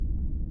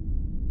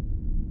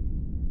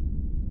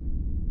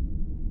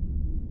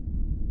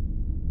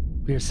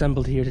We are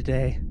assembled here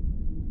today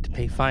to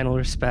pay final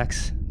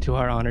respects to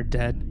our honored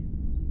dead.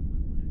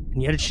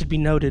 And yet it should be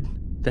noted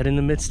that in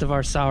the midst of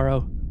our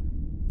sorrow,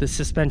 this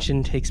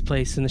suspension takes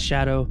place in the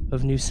shadow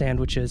of new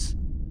sandwiches,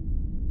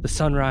 the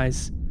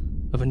sunrise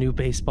of a new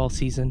baseball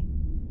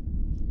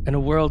season, and a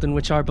world in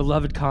which our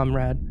beloved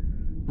comrade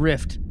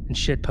riffed and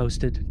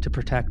shitposted to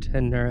protect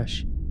and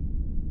nourish.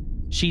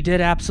 She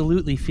did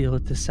absolutely feel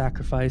that this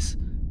sacrifice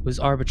was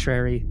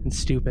arbitrary and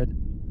stupid,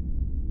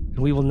 and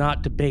we will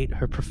not debate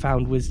her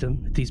profound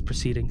wisdom at these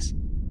proceedings.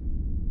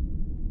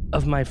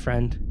 Of my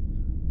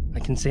friend, I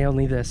can say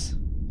only this.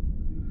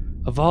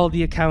 Of all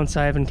the accounts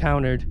I have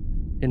encountered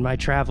in my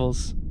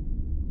travels,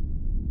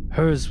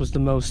 hers was the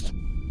most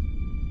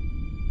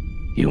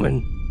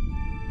human.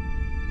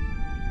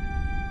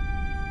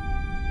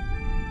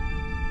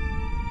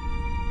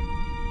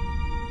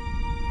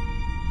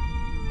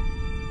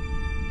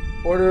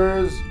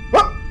 Orders.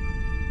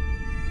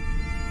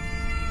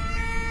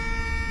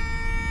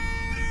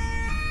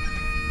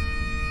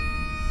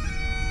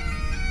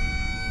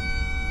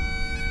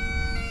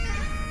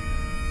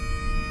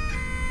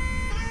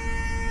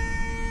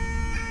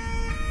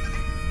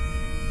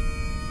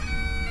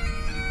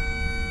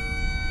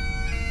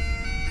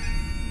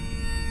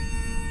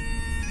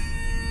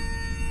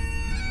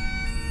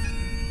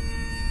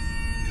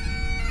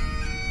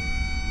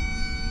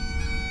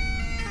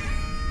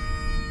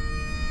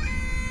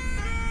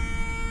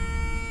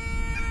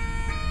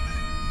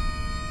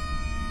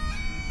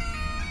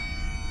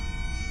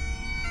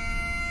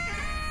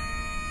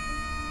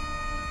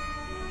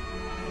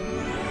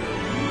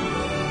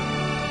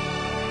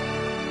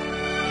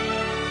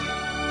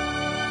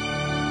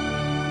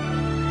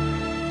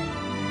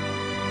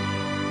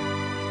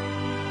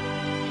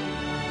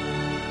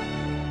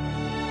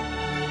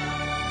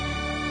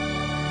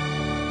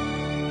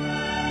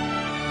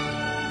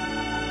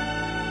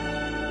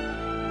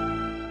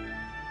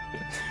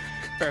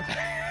 Perfect.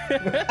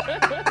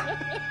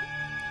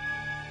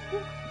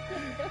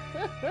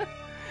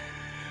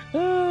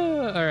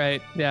 All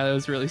right. Yeah, that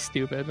was really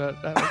stupid,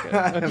 but that was good.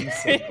 I'm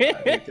so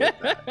glad we did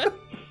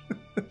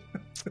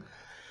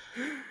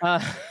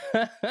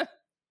that.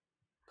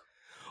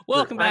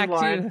 Welcome back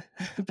to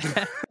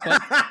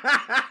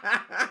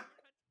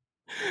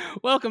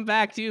Welcome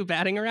back to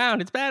Batting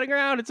Around. It's Batting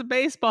Around. It's a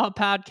baseball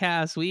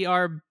podcast. We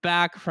are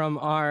back from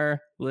our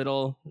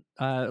little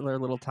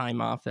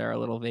time off there, our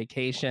little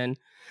vacation.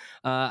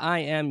 I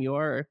am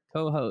your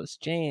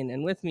co-host, Jane,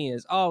 and with me,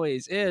 as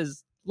always,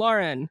 is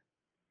Lauren.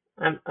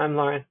 I'm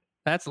Lauren.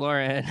 That's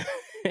Lauren.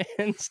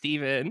 And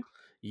Steven.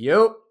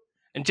 Yep.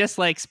 And just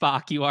like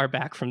Spock, you are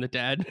back from the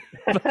dead.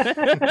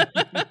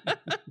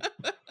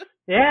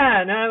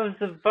 Yeah, no, it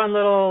was a fun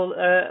little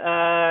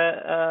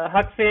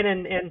Huck Finn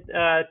and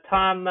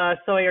Tom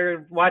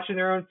Sawyer watching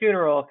their own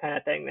funeral kind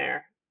of thing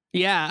there.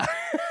 Yeah.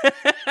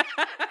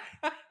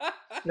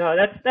 No,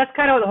 that's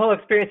kind of what the whole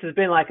experience has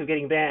been like of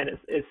getting banned.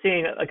 Is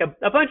seeing like a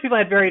bunch of people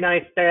had very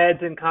nice threads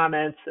and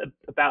comments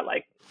about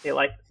like they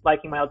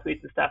liking my old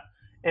tweets and stuff,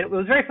 and it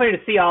was very funny to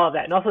see all of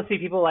that, and also see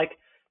people like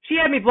she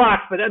had me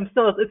blocked, but it's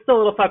still a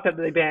little fucked up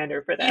that they banned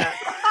her for that.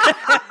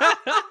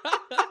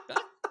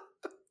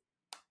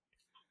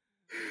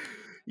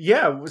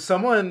 Yeah,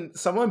 someone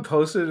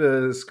posted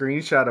a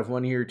screenshot of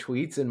one of your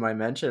tweets in my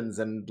mentions,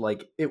 and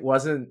like it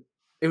was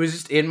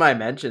just in my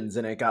mentions,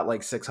 and it got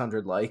like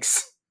 600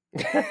 likes.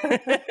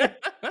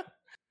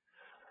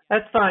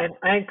 That's fine.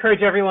 I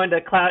encourage everyone to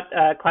clout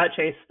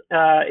chase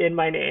in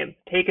my name.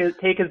 Take as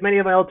many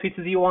of my old tweets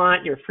as you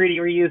want. You're free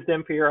to reuse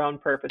them for your own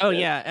purposes. Oh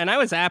yeah, and I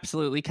was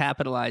absolutely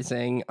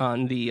capitalizing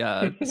on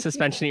the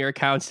suspension of your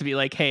accounts to be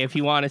like, hey, if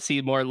you want to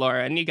see more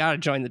Lauren, you got to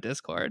join the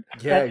Discord.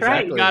 Yeah, That's exactly.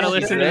 right. You got to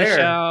That's listen to the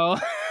show.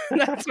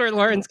 That's where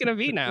Lauren's gonna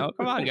be now.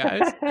 Come on,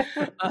 guys.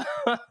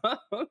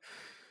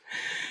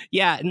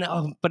 Yeah,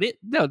 no, but it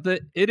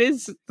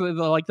is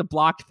the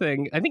blocked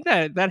thing. I think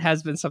that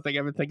has been something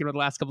I've been thinking about the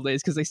last couple of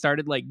days because they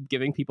started like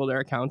giving people their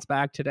accounts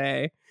back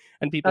today,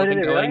 and people have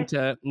been going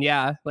to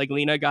like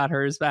Lena got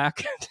hers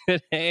back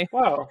today.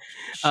 Whoa.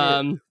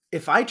 Shit.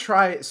 If I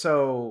try,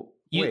 so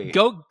you wait.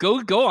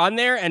 go on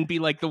there and be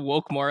like the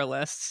woke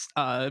moralists.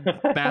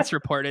 Mass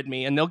reported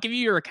me, and they'll give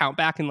you your account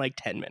back in like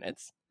 10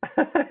 minutes.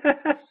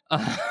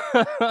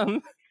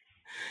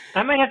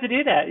 I might have to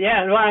do that.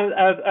 Yeah, well,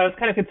 I was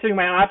kind of considering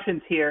my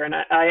options here, and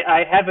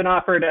I have been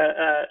offered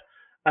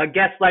a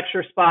guest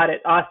lecture spot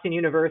at Austin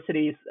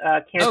University's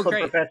canceled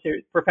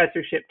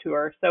professorship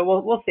tour. So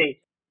we'll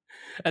see.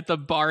 At the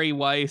Bari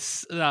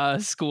Weiss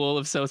School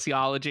of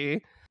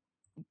Sociology,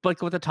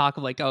 like with the talk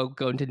of like, oh,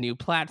 going to new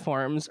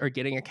platforms or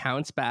getting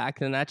accounts back,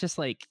 then that just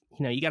like,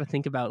 you got to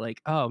think about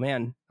like, oh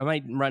man, I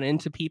might run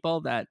into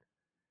people that,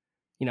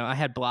 I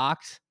had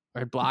blocked or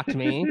had blocked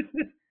me.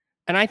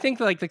 And I think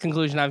like the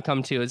conclusion I've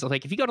come to is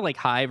like if you go to like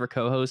Hive or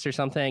Co-host or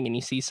something and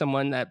you see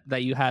someone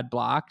that you had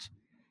blocked,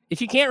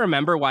 if you can't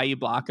remember why you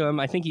block them,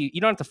 I think you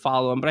don't have to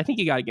follow them, but I think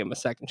you got to give them a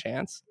second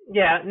chance.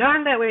 Yeah, no,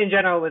 I'm that way in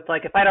general with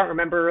like if I don't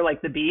remember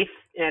like the beef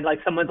and like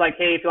someone's like,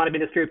 hey, if you want to be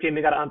in this group team,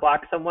 you got to unblock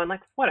someone.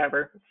 Like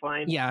whatever, it's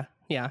fine. Yeah.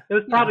 It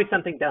was probably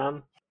something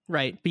dumb.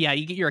 Right. But yeah,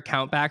 you get your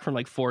account back from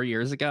like 4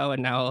 years ago,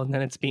 and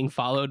then it's being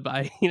followed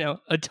by,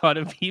 a ton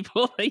of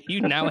people that you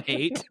now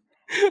hate.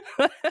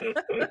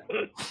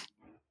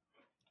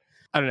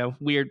 I don't know.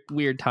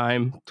 Weird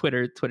time.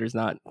 Twitter's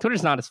not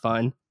as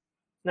fun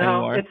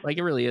anymore. Like,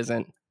 it really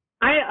isn't.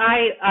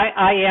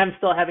 I am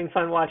still having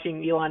fun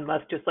watching Elon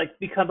Musk just like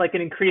become like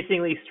an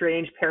increasingly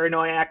strange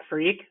paranoiac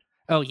freak.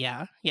 Oh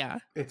yeah.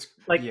 It's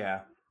like,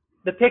 yeah.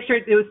 The picture,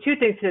 there was two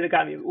things that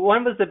got me.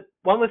 One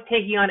was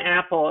taking on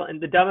Apple in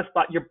the dumbest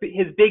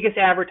his biggest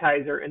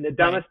advertiser in the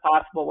dumbest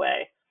possible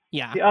way.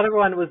 Yeah. The other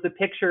one was the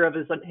picture of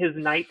his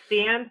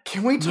nightstand.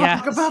 Can we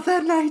talk about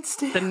that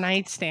nightstand? The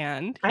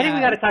nightstand. I think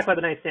we got to talk about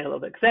the nightstand a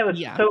little bit, because that was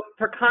so.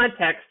 For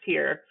context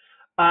here,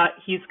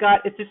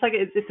 it's just like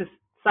it's a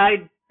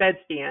side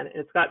bedstand, and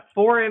it's got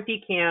 4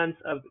 empty cans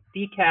of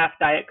decaf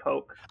Diet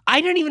Coke. I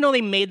didn't even know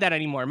they made that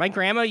anymore. My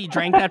grandma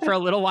drank that for a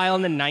little while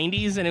in the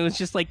 90s, and it was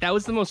just like, that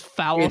was the most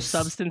foul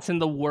substance in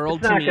the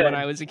world to me when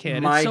I was a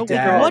kid.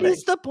 What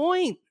is the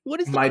point?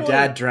 My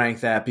dad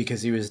drank that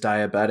because he was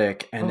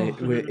diabetic, and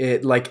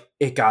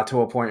it got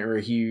to a point where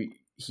he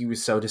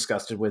was so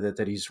disgusted with it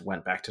that he just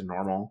went back to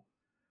normal,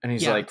 and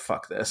he's like,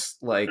 fuck this,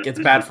 like, it's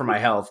bad for my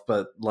health,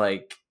 but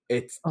like,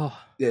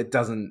 it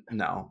doesn't.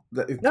 No,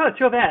 it's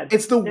real bad.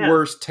 It's the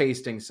worst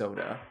tasting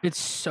soda. It's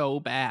so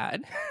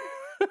bad.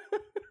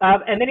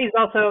 And then he's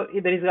got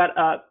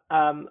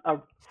a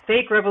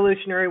fake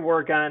Revolutionary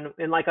War gun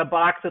in like a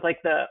box with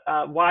like the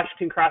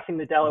Washington crossing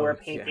the Delaware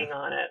painting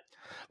on it,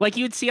 like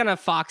you'd see on a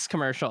Fox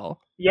commercial.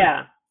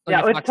 Yeah,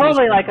 it's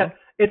totally like a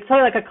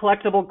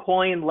collectible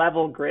coin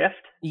level grift.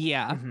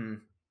 Yeah. Mm-hmm.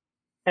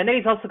 And then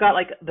he's also got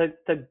like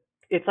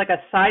it's like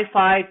a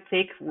sci-fi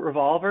fake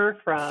revolver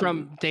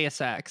from Deus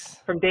Ex.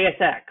 From Deus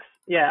Ex,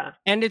 yeah.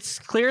 And it's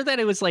clear that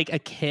it was like a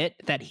kit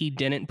that he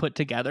didn't put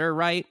together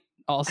right,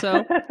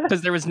 also,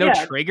 because there was no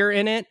trigger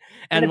in it,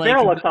 and the like,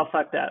 barrel looks all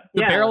fucked up.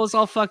 The barrel was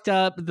all fucked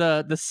up.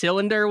 The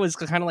cylinder was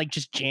kind of like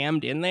just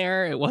jammed in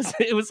there. It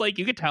was like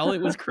you could tell it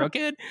was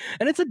crooked,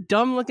 and it's a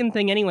dumb looking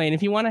thing anyway. And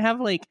if you want to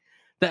have like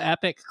the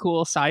epic,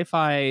 cool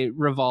sci-fi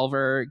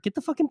revolver, get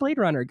the fucking Blade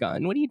Runner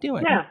gun. What are you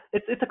doing? Yeah,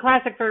 it's a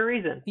classic for a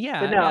reason. Yeah,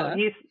 but no,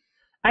 he's.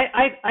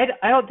 I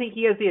don't think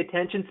he has the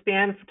attention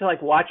span to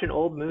like watch an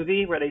old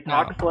movie where they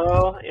talk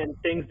slow and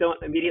things don't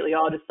immediately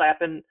all just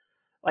happen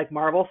like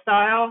Marvel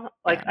style.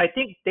 Like I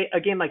think a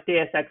game like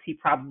Deus Ex he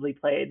probably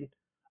played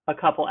a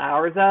couple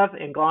hours of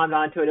and glommed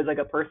onto it as like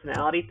a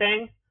personality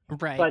thing.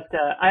 Right. But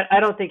I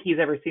don't think he's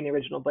ever seen the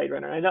original Blade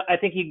Runner. I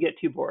think he'd get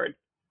too bored.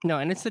 No,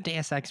 and it's the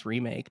Deus Ex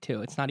remake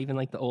too. It's not even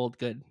like the old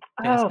good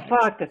Deus Ex.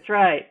 Fuck, that's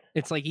right.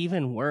 It's like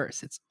even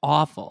worse. It's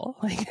awful.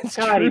 Like it's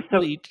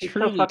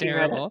truly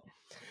terrible.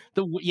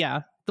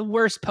 The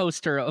worst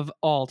poster of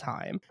all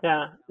time.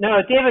 Yeah.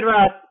 No, David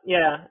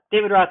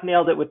Roth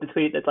nailed it with the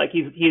tweet that's like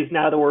he's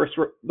now the worst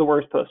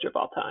poster of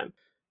all time.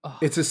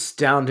 It's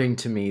astounding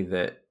to me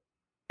that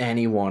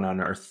anyone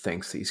on earth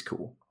thinks he's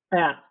cool.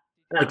 Yeah.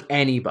 Like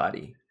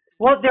anybody.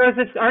 Well, there was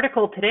this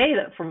article today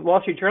from Wall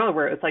Street Journal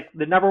where it's like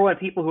the number one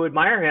people who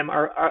admire him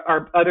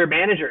are other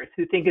managers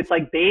who think it's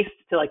like based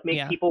to like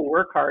make people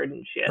work hard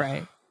and shit.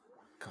 Right.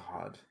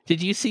 God.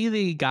 Did you see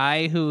the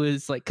guy who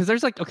is like, because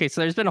there's like, okay, so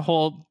there's been a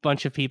whole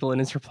bunch of people in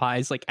his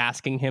replies like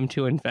asking him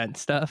to invent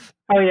stuff.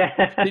 Oh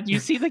yeah. Did you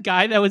see the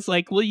guy that was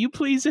like, will you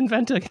please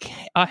invent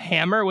a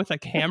hammer with a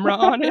camera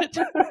on it?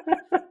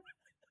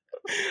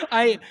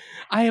 I've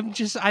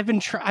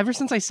been ever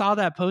since I saw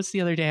that post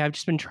the other day, I've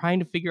just been trying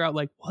to figure out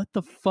like, what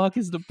the fuck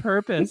is the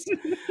purpose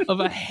of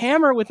a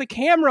hammer with a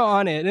camera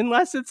on it,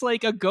 unless it's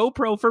like a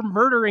GoPro for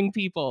murdering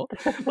people.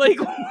 Like,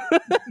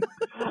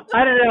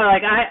 I don't know.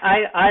 Like,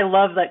 I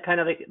love that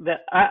kind of like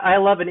that. I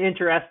love an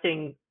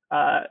interesting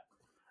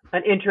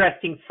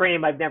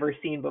frame I've never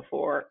seen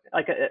before.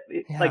 Like,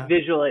 like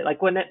visually,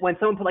 like when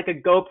someone put like a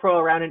GoPro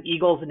around an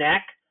eagle's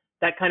neck.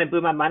 That kind of blew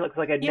my mind. It looks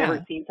like I'd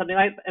never seen something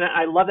like that. And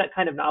I love that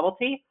kind of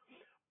novelty.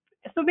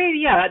 So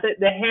maybe,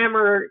 the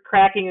hammer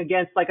cracking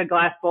against like a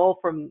glass bowl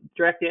from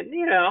Direct In,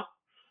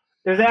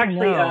 there's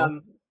actually,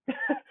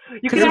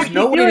 because there's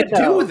no way to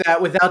do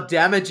that without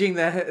damaging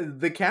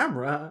the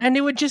camera. And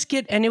it would just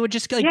get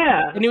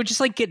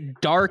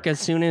dark as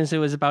soon as it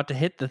was about to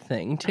hit the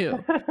thing too.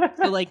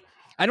 So like,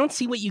 I don't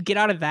see what you get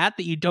out of that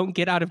you don't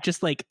get out of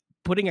just like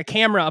putting a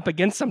camera up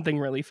against something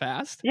really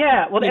fast.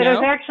 Yeah, well,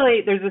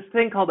 there's this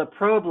thing called a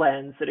probe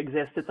lens that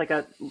exists. It's like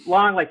a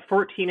long, like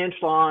 14-inch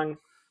long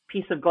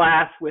piece of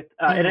glass with,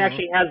 and it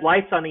actually has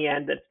lights on the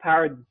end that's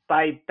powered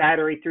by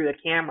battery through the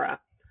camera.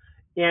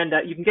 And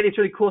you can get these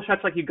really cool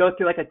shots, like you go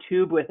through like a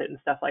tube with it and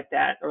stuff like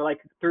that, or like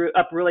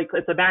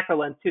it's a macro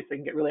lens too, so you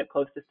can get really up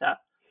close to stuff.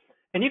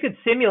 And you could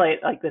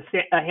simulate like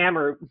a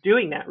hammer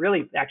doing that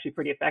really actually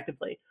pretty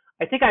effectively.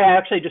 I think I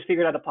actually just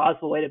figured out a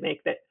possible way to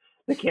make the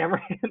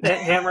hammer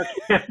camera.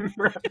 I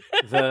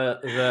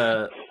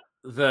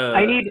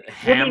need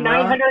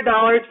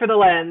 $900 for the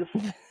lens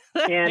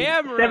and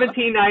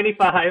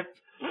 $17.95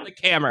 the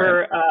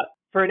camera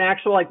for an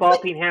actual like ball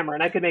peen hammer,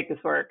 and I could make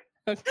this work.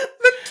 The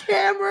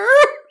camera.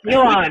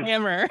 Elon,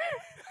 hammer.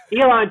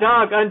 Elon,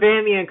 dog,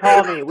 unban me and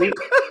call me.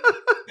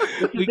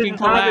 This can is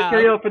hot collab.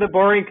 material for the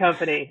Boring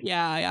Company.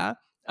 Yeah.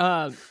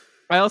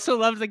 I also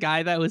love the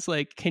guy that was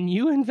like, can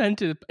you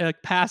invent a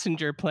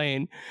passenger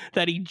plane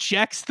that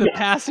ejects the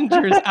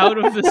passengers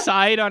out of the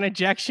side on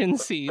ejection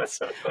seats?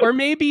 Or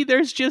maybe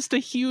there's just a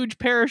huge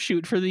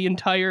parachute for the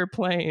entire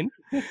plane.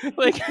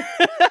 Like,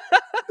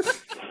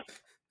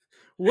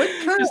 what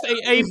kind just of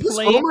a is this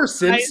plane Homer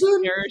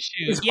Simpson?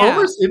 parachute. Is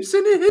Homer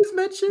Simpson in his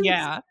mentions?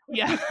 Yeah.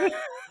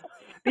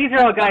 These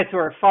are all guys who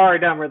are far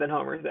dumber than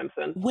Homer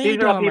Simpson. Way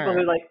These are all people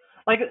who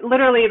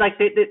literally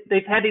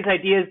they've had these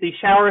ideas, these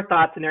shower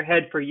thoughts in their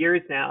head for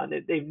years now, and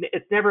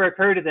it's never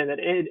occurred to them that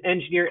an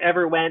engineer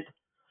ever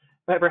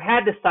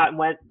had this thought and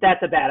went,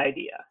 that's a bad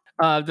idea.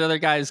 The other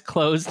guy's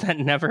clothes that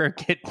never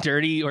get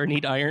dirty or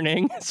need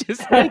ironing. It's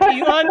just like,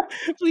 Elon,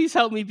 please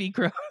help me be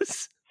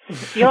gross.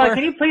 Elon,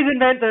 can you please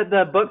invent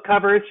the book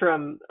covers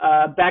from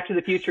Back to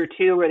the Future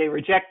 2 where they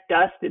reject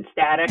dust and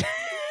static?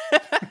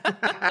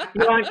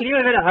 Elon, can you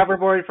invent a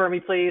hoverboard for me,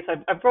 please?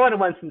 I've wanted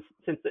one since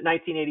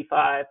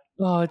 1985.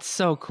 Oh, it's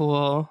so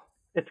cool.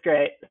 It's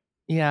great.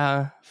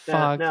 Yeah.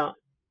 Fuck. No.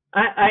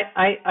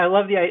 I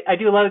love I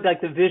do love like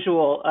the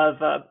visual of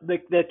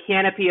the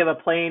canopy of a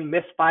plane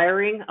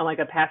misfiring on like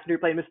a passenger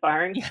plane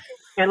misfiring,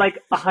 and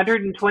like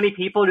 120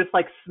 people just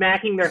like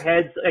smacking their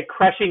heads, like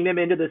crushing them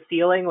into the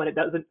ceiling when it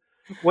doesn't.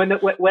 When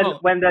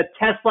the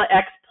Tesla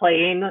X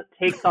plane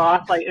takes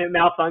off, like it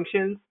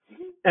malfunctions,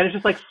 and it's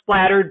just like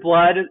splattered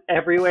blood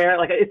everywhere.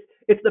 Like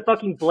it's the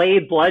fucking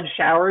Blade blood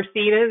shower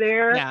scene in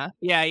there.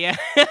 Yeah.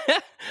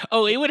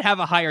 Oh, it would have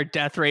a higher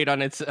death rate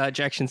on its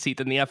ejection seat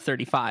than the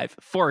F-35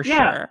 for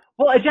sure.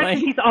 Well, ejection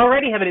seats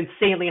already have an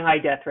insanely high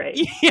death rate.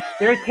 Yeah.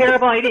 They're a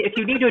terrible idea. If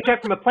you need to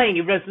eject from a plane,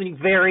 you've done something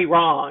very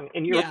wrong,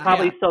 and you're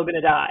probably still going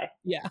to die.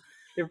 Yeah.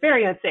 They're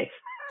very unsafe.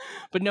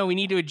 But no, we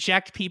need to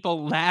eject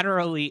people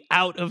laterally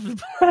out of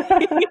the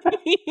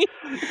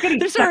plane.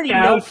 There's already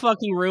no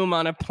fucking room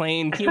on a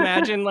plane. Can you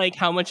imagine like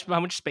how much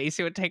space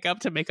it would take up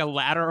to make a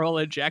lateral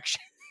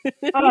ejection?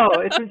 Oh,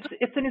 it's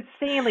an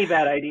insanely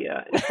bad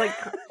idea. It's like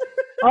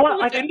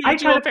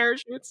individual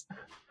parachutes.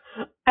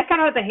 I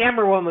kind of thought the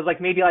Hammer one was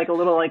like maybe like a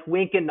little like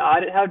wink and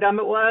nod at how dumb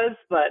it was,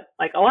 but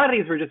like a lot of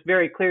these were just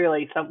very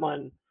clearly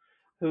someone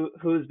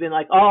who's been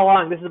like all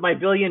along, this is my $1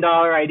 billion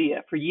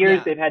idea. For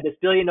years they've had this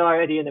 $1 billion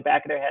idea in the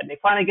back of their head, and they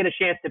finally get a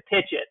chance to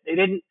pitch it. They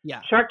didn't.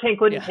 Shark Tank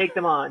wouldn't take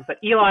them on, but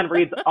Elon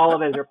reads all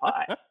of his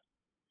replies.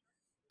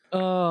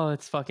 Oh,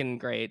 it's fucking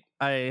great.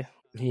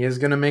 He is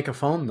gonna make a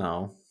phone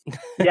though.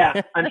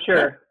 Yeah, I'm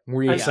sure.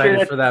 Were you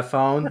excited for that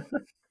phone?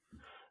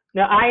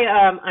 No,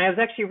 I was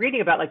actually reading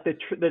about like the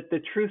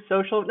True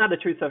Social, not the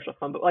True Social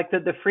phone, but like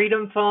the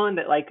Freedom phone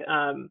that like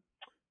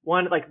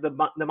one like the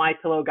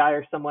MyPillow guy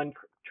or someone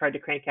tried to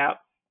crank out,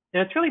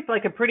 and it's really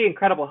like a pretty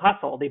incredible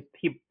hustle.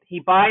 He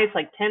buys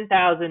like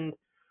 10,000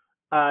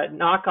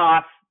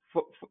 knockoff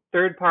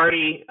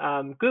third-party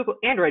Google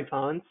Android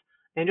phones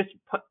and just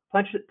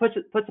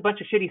puts a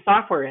bunch of shitty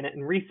software in it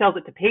and resells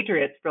it to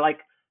patriots for like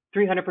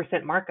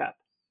 300% markup.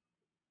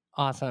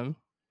 Awesome.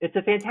 It's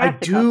a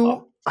fantastic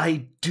hustle.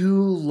 I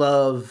do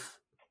love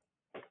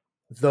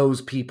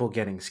those people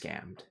getting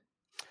scammed.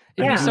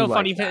 It'd be so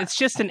funny if it's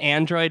just an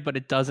Android, but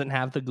it doesn't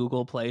have the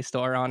Google Play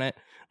Store on it.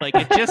 Like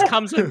it just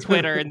comes with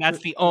Twitter, and that's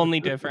the only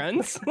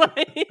difference.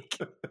 Like,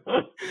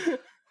 oh,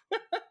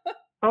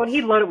 and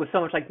he'd load it with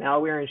so much like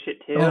malware and shit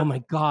too. Oh my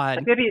god!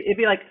 Like, it'd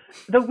be like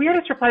the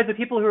weirdest replies of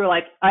people who are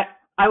like,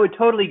 I would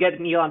totally get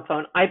an Elon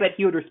phone. I bet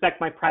he would respect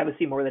my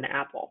privacy more than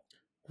Apple.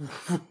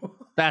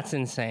 That's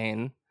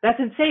insane. That's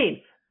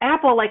insane.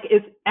 Apple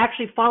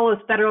actually follows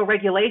federal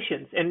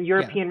regulations and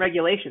European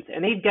regulations,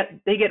 and they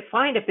get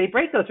fined if they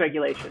break those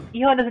regulations.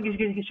 Elon doesn't get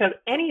to show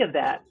any of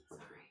that.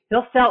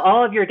 He'll sell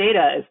all of your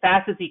data as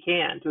fast as he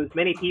can to as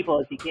many people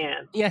as he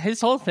can. Yeah, his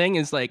whole thing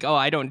is like, oh,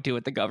 I don't do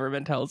what the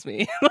government tells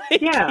me.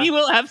 He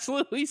will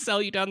absolutely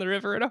sell you down the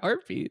river in a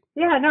heartbeat.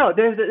 Yeah, no,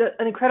 there's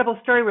an incredible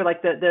story where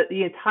like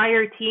the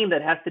entire team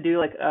that has to do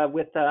like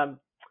with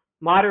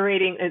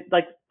moderating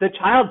like the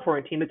child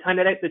porn team,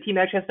 the team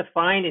actually has to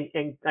find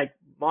and like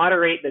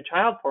moderate the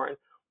child porn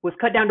was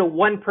cut down to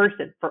one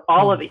person for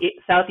all of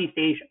Southeast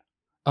Asia.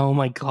 Oh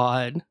my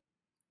god!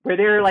 Where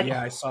they're like,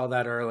 I saw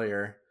that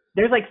earlier.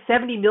 There's like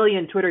 70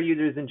 million Twitter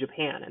users in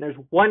Japan, and there's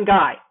one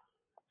guy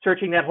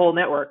searching that whole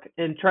network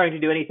and trying to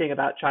do anything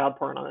about child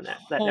porn on that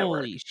network.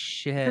 Holy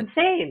shit! It's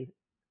insane.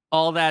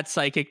 All that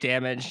psychic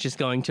damage just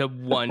going to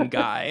one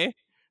guy.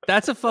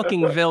 That's a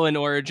fucking villain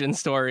origin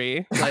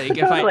story. Like,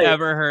 if I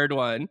ever heard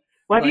one.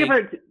 Well, have you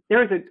ever? There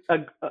was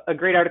a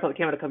great article that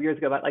came out a couple years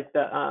ago about like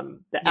the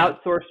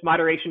outsourced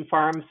moderation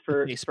farms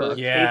for Facebook.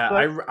 Yeah,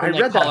 Facebook. I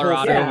read that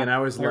whole thing and I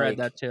was like, read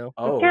that too.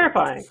 Oh,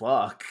 terrifying!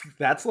 Fuck,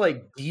 that's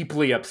like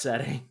deeply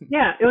upsetting.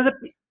 Yeah, it was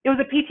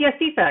a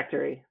PTSD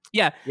factory.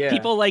 Yeah,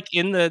 people like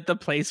in the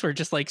place were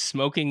just like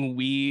smoking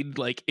weed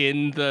like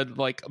in the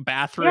like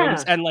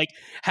bathrooms and like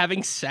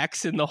having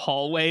sex in the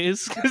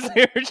hallways because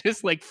they were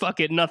just like, fuck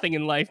it, nothing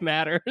in life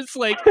matters.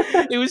 Like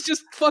it was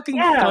just fucking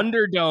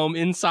Thunderdome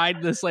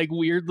inside this like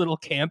weird little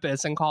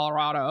campus in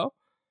Colorado.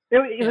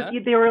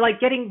 They were like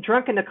getting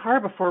drunk in the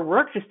car before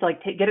work just to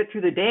like get it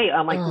through the day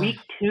on like week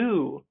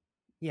 2.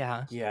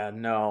 Yeah. Yeah,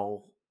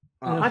 no.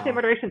 Content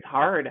moderation's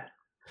hard.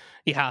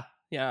 Yeah.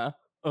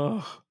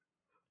 Oh.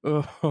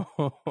 Scrim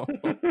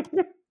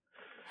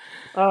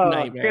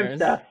Nightmares.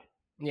 stuff.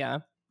 Yeah.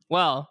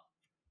 Well,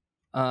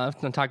 I'm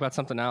gonna talk about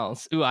something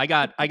else. Ooh, I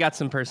got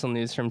some personal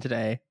news from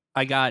today.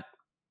 I got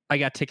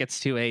tickets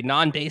to a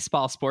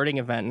non-baseball sporting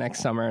event next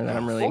summer that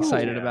I'm really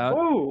excited about.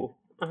 Ooh.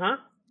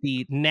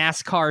 The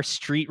NASCAR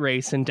street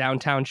race in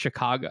downtown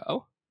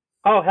Chicago.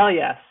 Oh, hell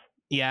yes.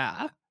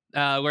 Yeah.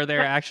 Where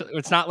they're actually,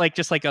 it's not like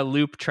just like a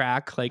loop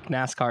track like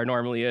NASCAR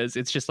normally is.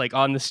 It's just like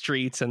on the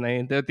streets, and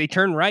they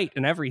turn right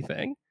and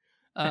everything.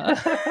 That's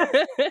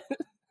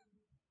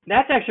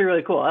actually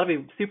really cool. That'll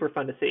be super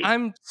fun to see.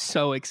 I'm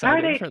so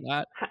excited for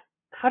that.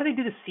 How do they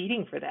do the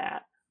seating for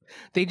that?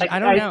 I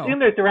don't know. I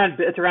assume it's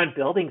around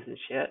buildings and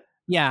shit.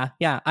 Yeah.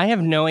 I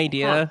have no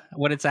idea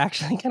what it's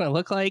actually going to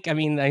look like. I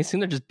mean, I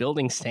assume they're just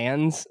building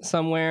stands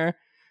somewhere,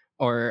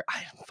 or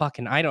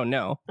I don't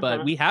know.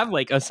 But we have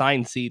like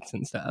assigned seats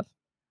and stuff.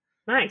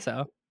 Nice.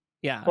 So,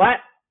 yeah. What?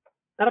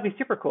 That'll be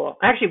super cool.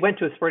 I actually went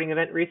to a sporting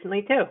event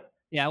recently too.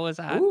 Yeah, what was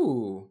that?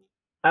 Ooh.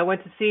 I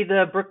went to see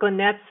the Brooklyn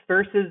Nets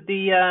versus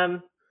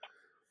the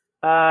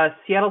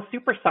Seattle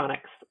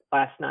Supersonics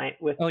last night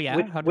with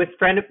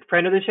friend of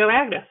the show,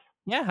 Agnes.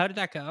 Yeah, how did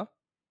that go?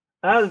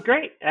 It was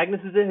great.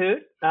 Agnes is a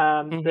hoot.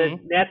 The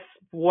Nets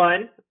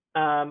won.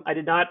 I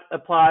did not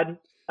applaud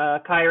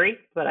Kyrie,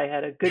 but I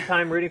had a good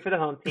time rooting for the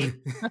home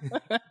team.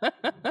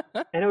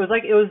 And it was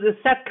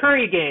a Seth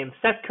Curry game.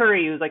 Seth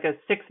Curry, who was like a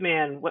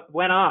 6-man,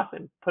 went off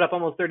and put up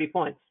almost 30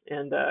 points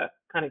and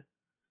kind of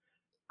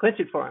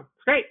clinched it for him.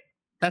 It's great.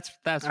 That's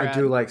I rad.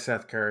 do like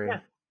Seth Curry. Yeah.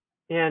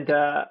 And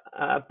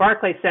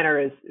Barclays Center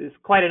is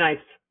quite a nice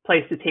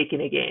place to take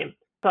in a game.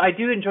 So I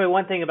do enjoy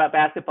one thing about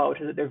basketball,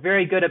 which is that they're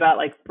very good about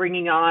like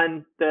bringing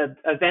on the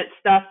event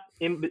stuff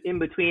in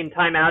between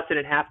timeouts and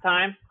at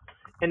halftime.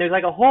 And there's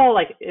like a whole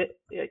like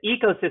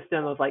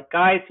ecosystem of like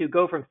guys who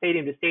go from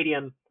stadium to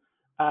stadium,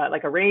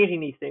 like arranging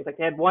these things. Like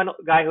they had one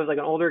guy who was like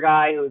an older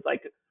guy who was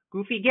like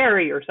Goofy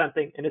Gary or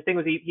something. And the thing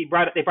was they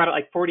brought out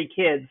like 40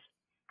 kids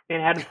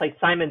and had him play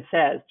Simon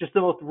Says, just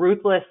the most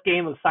ruthless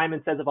game of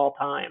Simon Says of all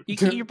time.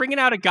 You're bringing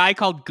out a guy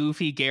called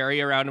Goofy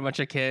Gary around a bunch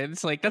of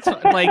kids. Like that's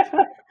like,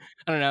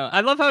 I don't know.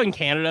 I love how in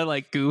Canada,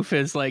 like goof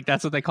is like,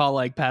 that's what they call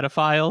like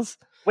pedophiles.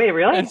 Wait,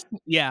 really?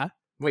 Yeah.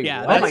 Wait,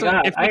 yeah. Oh my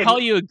God. If they call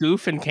you a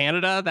goof in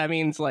Canada, that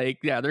means like,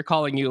 yeah, they're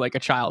calling you like a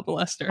child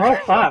molester. Oh,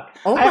 fuck.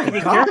 Oh my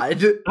God. I have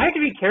to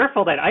be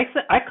careful that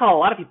I call a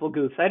lot of people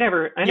goofs. I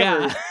never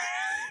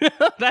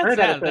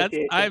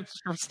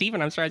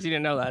Stephen, I'm surprised you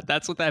didn't know that.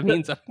 That's what that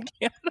means.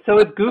 So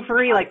is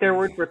goofery like their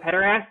word for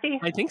pederasty?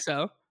 I think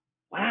so.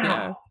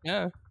 Wow.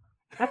 Yeah.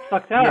 That's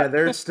fucked up. Yeah,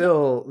 there's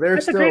still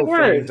things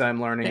word.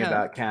 I'm learning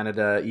about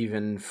Canada,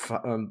 even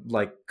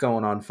like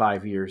going on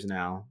 5 years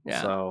now.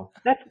 Yeah. So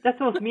that's the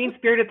most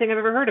mean-spirited thing I've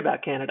ever heard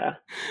about Canada.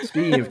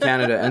 Speaking of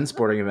Canada and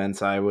sporting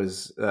events, I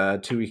was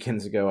 2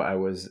 weekends ago. I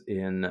was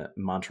in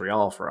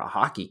Montreal for a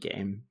hockey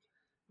game,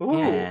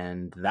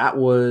 and that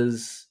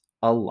was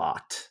a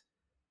lot.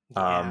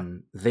 Yeah.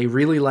 They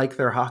really like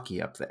their hockey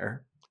up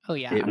there. Oh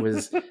yeah. It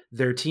was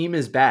their team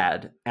is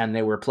bad, and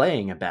they were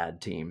playing a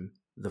bad team,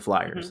 the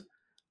Flyers.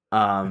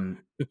 And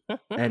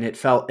it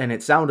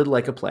sounded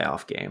like a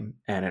playoff game,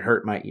 and it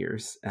hurt my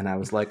ears, and I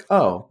was like,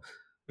 oh,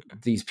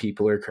 these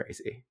people are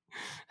crazy.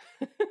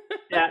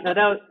 Yeah, no,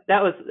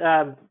 that was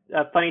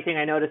a funny thing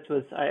I noticed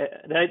was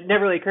that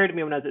never really occurred to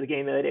me when I was at the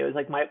game the other day. It was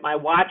like my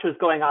watch was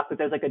going off, but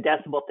there's like a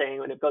decibel thing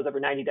when it goes over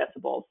 90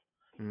 decibels.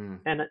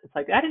 And it's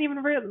like I didn't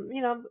even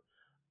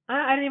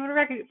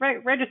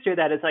register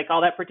that as like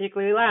all that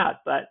particularly loud,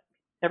 but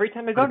every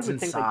time I go to these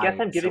things, I guess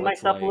I'm giving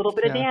myself a little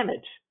bit of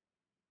damage.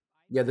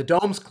 Yeah, the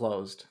dome's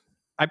closed.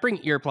 I bring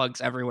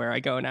earplugs everywhere I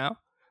go now.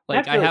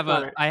 Like I have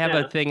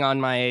a thing on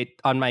my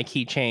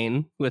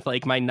keychain with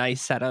like my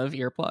nice set of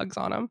earplugs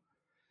on them.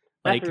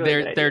 Like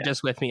they're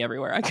just with me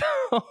everywhere I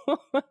go.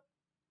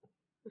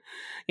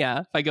 Yeah,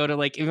 if I go to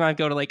like I'm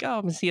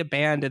gonna see a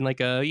band in like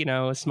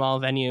a small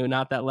venue,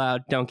 not that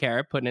loud, don't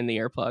care, putting in the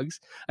earplugs.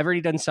 I've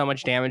already done so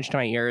much damage to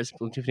my ears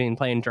between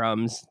playing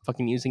drums,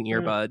 fucking using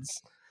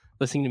earbuds,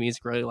 listening to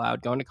music really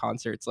loud, going to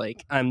concerts.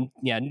 Like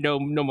no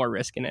more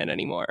risking it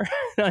anymore.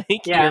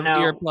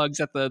 Earplugs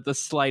at the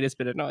slightest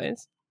bit of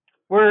noise.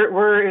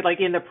 We're like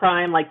in the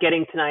prime like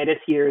getting tinnitus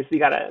years. We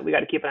gotta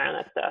keep an eye on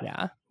that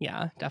stuff.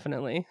 Yeah,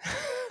 definitely.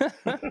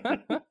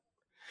 You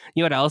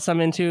know what else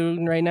I'm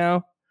into right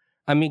now?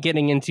 I'm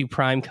getting into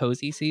prime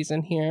cozy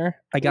season here.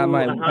 I got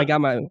my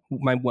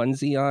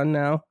onesie on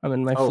now. I'm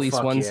in my fleece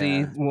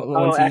onesie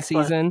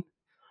season.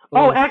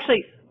 Oh,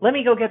 actually, let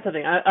me go get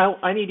something.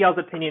 I need y'all's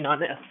opinion on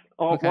this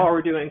while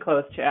we're doing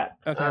closed chat.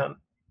 Okay.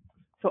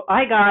 So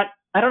I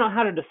don't know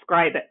how to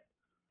describe it.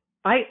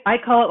 I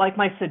call it like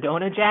my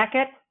Sedona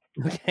jacket.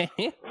 Okay.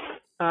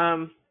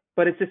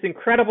 But it's this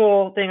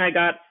incredible thing I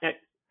got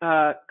at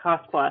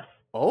Cost Plus.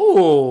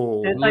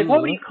 Oh. And it's like,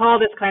 what would you call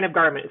this kind of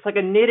garment? It's like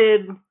a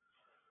knitted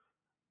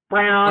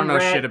brown. I don't know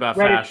shit about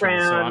fashion,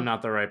 brown. so I'm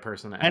not the right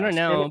person to ask. I don't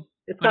know.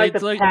 It's got like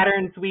the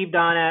patterns weaved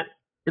on it.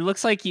 It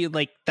looks like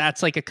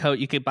that's like a coat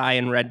you could buy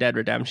in Red Dead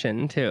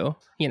Redemption too,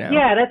 you know?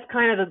 Yeah, that's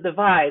kind of the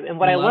vibe. And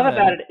what I love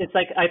about it, it's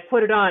like I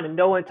put it on and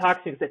no one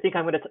talks to me because I think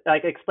I'm going to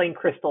like explain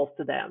crystals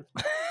to them.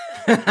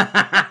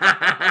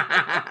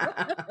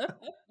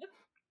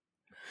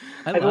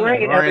 I've been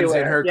wearing it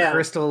everywhere. In her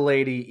crystal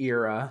lady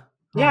era.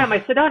 Yeah, my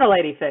Sedona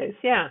lady face.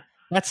 Yeah.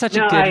 That's such a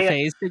good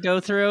phase to go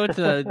through.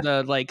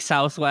 The like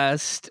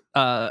Southwest,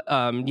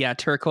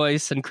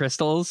 turquoise and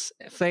crystals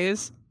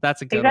phase.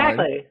 That's a good one.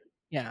 Exactly.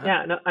 Yeah.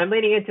 Yeah. No, I'm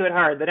leaning into it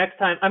hard. The next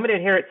time I'm going to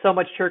inherit so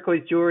much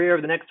turquoise jewelry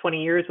over the next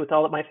 20 years with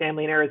all of my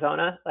family in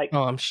Arizona. Like,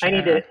 I'm sure. I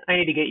need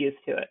to get used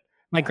to it.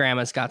 My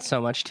grandma's got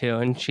so much too,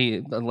 and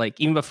she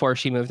even before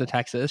she moved to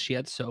Texas, she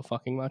had so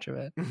fucking much of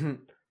it.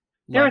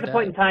 There was a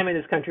point in time in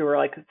this country where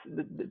like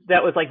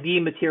that was like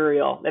the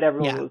material that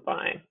everyone was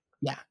buying.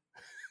 Yeah.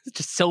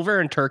 Just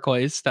silver and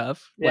turquoise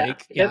stuff,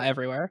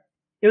 everywhere.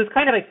 It was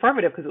kind of like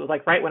formative because it was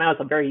like right when I was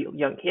a very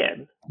young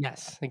kid.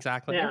 Yes,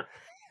 exactly. Yeah,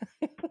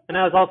 and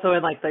I was also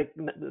in like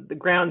the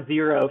ground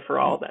zero for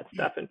all that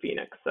stuff in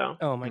Phoenix. So.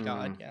 Oh my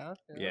god!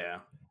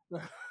 Yeah.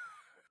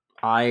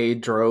 I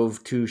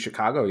drove to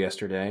Chicago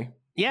yesterday.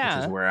 Yeah,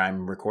 which is where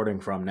I'm recording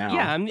from now.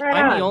 Yeah, I'm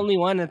the only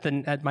one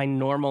at my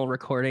normal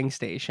recording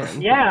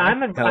station. Yeah,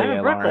 I'm in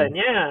Brooklyn. Lauren.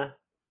 Yeah.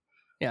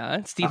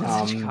 Yeah,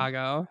 Steven's in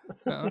Chicago.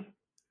 So.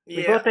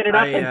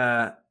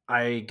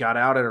 I got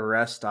out at a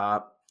rest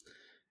stop,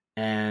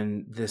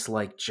 and this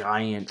like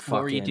giant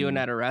What were you doing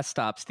at a rest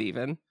stop,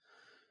 Steven?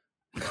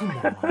 Come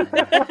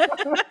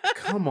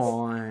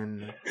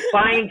on.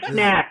 Buying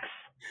snacks.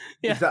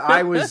 Yeah.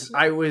 I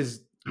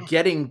was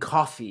getting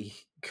coffee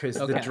because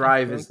the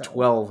drive is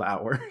 12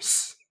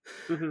 hours.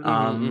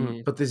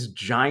 But this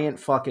giant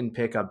fucking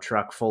pickup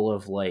truck full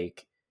of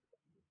like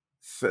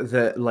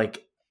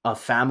a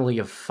family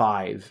of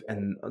 5,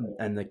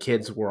 and the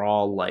kids were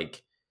all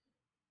like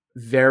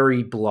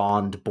very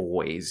blonde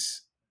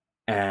boys,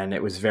 and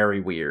it was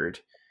very weird.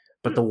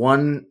 But the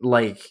one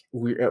like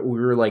we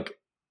were like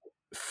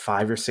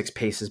 5 or 6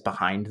 paces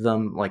behind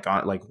them, like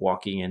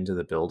walking into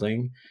the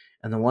building,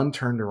 and the one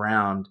turned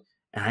around,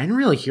 and I didn't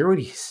really hear what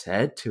he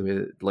said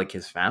to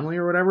his family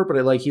or whatever,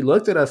 but he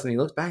looked at us and he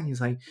looked back and he's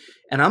like,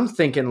 and I'm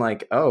thinking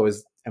like,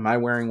 am I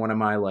wearing one of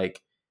my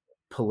like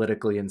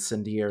politically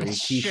incendiary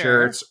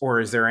t-shirts, or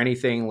is there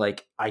anything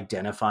like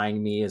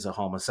identifying me as a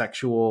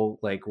homosexual?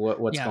 Like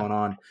what's going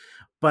on?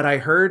 But I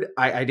heard,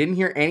 I didn't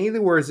hear any of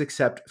the words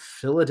except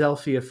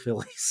Philadelphia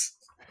Phillies.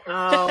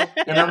 Oh,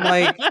 and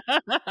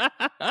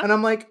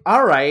I'm like,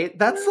 all right,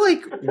 that's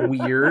like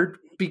weird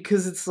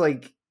because it's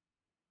like,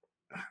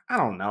 I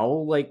don't know,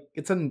 like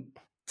it's a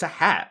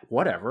hat,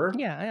 whatever.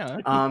 Yeah.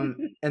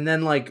 And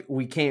then like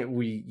we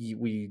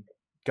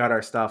got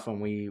our stuff and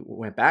we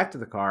went back to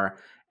the car,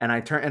 and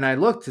I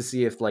looked to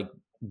see if like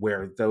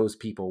where those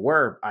people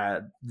were.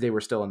 They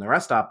were still in the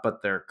rest stop,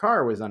 but their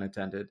car was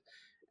unattended,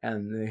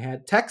 and they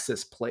had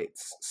Texas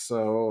plates.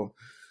 So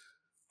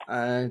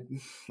I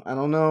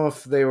don't know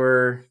if they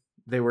were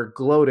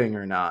gloating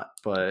or not,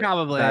 but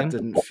probably that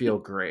didn't feel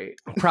great.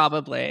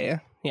 Probably,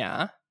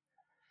 yeah.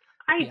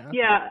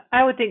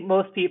 I would think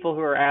most people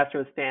who are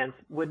Astros fans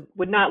would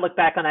not look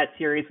back on that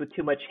series with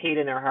too much hate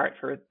in their heart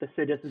for the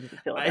citizens of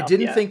Philadelphia. I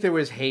didn't think there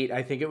was hate.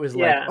 I think it was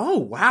like, oh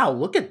wow,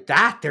 look at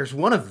that. There's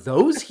one of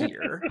those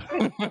here.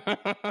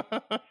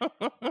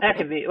 That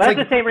could be. Well, that's like,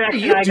 the same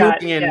reaction I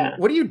got.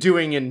 What are you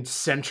doing in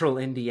Central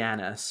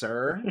Indiana,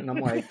 sir? And I'm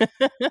like,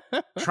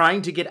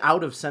 trying to get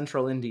out of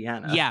Central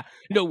Indiana. Yeah,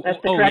 no, that's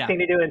the correct thing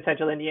to do in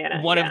Central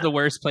Indiana. One of the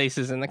worst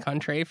places in the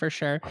country for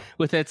sure.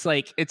 With it's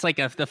like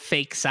the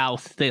fake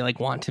South. They like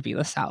want to be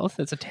the South.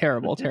 It's a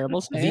terrible,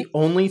 terrible state. The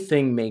only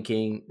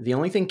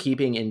thing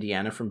keeping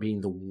Indiana from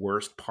being the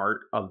worst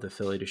part of the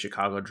Philly to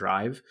Chicago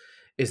drive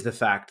is the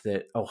fact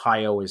that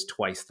Ohio is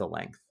twice the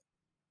length.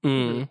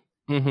 No,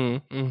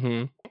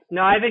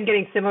 I've been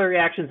getting similar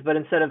reactions, but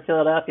instead of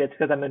Philadelphia, it's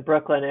because I'm in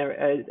Brooklyn.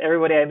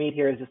 Everybody I meet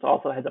here just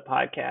also has a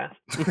podcast.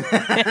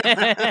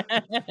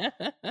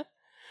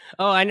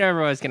 Oh, I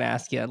never was going to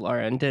ask you,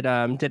 Lauren. Did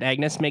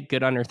Agnes make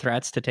good on her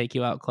threats to take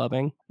you out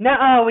clubbing?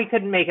 No, we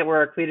couldn't make it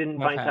work. We didn't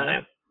find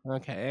time.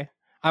 Okay.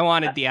 I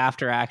wanted the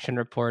after action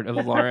report of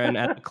Lauren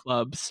at the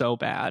club so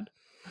bad.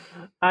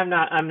 I'm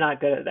not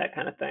good at that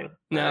kind of thing.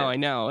 No, I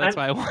know. That's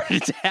why I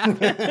wanted to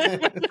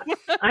happen.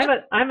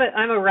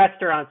 I'm a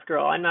restaurants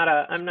girl. I'm not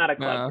a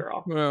club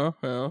girl. No.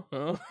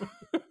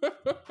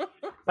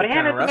 But I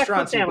have had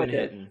restaurants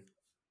sandwiches.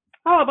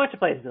 Oh, a bunch of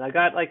places. I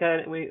got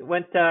we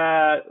went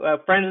a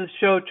friend of the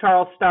show,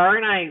 Charles Starr,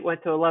 and I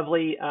went to a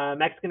lovely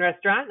Mexican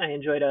restaurant. I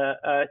enjoyed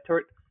a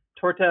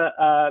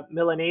torta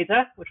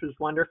milanesa, which was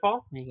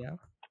wonderful. There you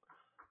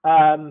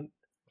go.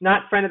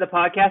 Not friend of the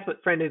podcast,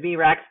 but friend of me,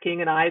 Rax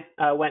King, and I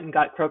went and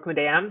got croque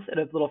madams at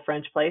a little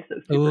French place that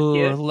was super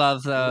cute.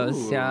 Love those.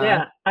 Ooh.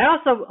 Yeah. I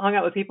also hung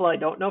out with people I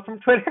don't know from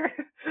Twitter.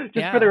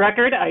 For the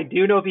record, I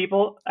do know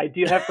people. I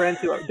do have friends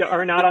who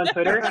are not on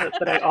Twitter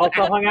that I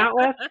also hung out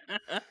with.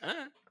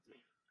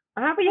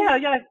 But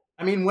yeah.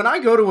 I mean, when I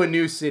go to a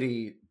new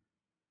city,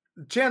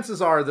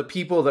 chances are the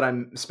people that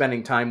I'm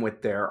spending time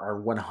with there are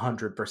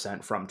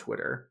 100% from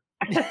Twitter.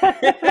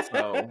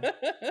 So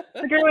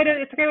It's a great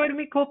way to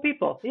meet cool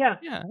people. Yeah.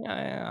 Yeah.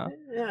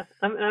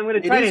 I'm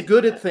going to try. It is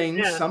good at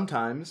things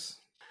sometimes.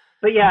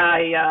 But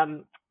yeah,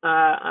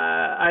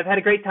 I've had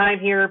a great time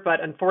here,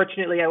 but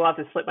unfortunately, I will have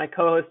to slip my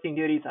co-hosting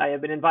duties. I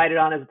have been invited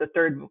on as the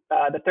third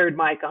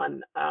mic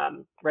on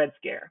Red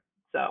Scare.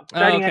 So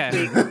starting next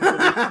week,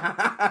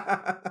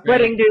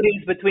 splitting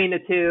duties between the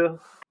two.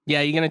 Yeah,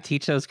 you're gonna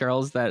teach those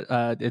girls that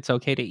it's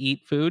okay to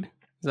eat food.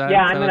 I'm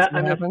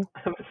gonna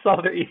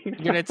solve their eating.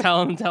 You're gonna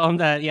tell them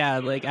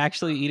that like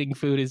actually eating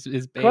food is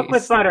base. Cook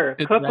with butter.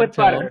 Cook with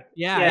butter.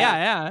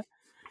 Yeah.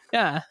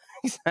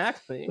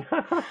 Exactly.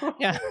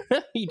 Yeah,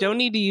 you don't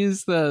need to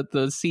use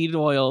the seed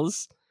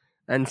oils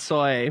and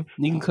soy.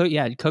 You can cook.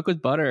 Yeah, cook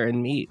with butter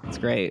and meat. It's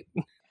great.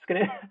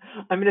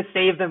 I'm gonna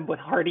save them with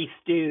hearty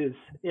stews.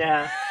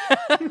 Yeah.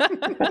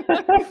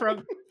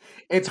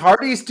 It's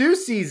hearty stew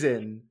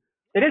season.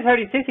 It is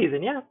hearty stew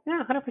season. Yeah,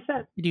 100%.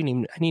 I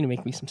need to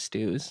make me some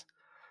stews.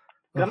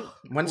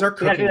 When's our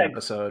cooking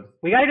episode?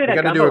 We gotta do that.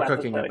 We gotta do a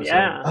cooking episode.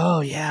 Yeah. Oh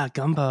yeah,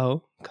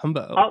 gumbo.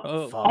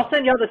 I'll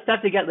send you all the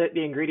stuff to get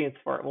the ingredients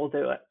for it. We'll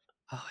do it.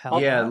 Oh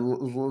hell yeah!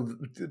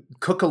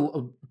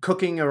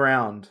 Cooking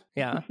around.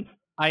 Yeah.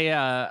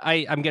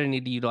 I'm gonna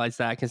need to utilize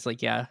that because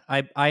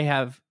I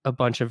have a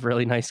bunch of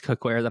really nice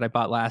cookware that I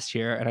bought last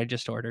year and I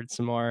just ordered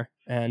some more,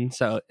 and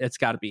so it's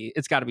gotta be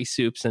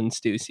soups and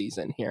stew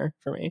season here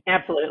for me.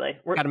 Absolutely,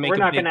 we're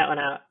knocking that one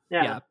out.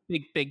 Yeah,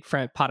 big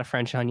pot of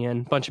French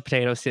onion, bunch of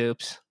potato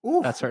soups,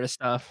 that sort of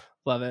stuff.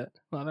 Love it.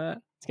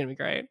 It's gonna be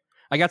great.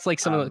 I got a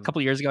couple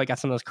of years ago. I got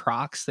some of those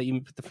Crocs that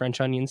you put the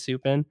French onion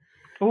soup in.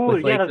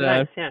 Ooh, that's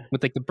nice. Yeah, with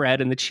the bread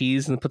and the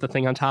cheese and put the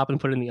thing on top and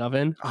put it in the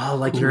oven. Oh,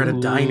 like you're at a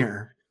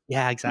diner.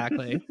 Yeah,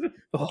 exactly.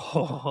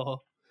 French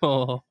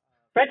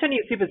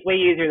onion soup is way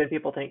easier than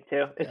people think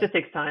too. It just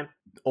takes time.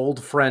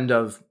 Old friend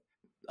of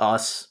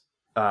us,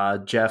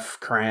 Jeff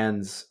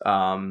Kranz,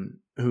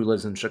 who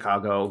lives in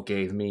Chicago,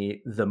 gave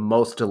me the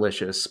most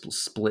delicious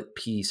split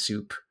pea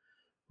soup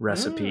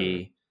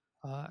recipe,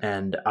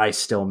 and I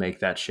still make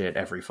that shit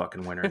every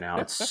fucking winter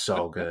now. It's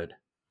so good.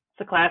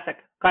 It's a classic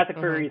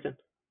for a reason.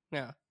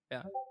 Yeah.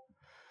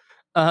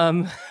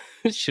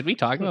 Should we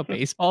talk about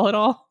baseball at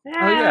all?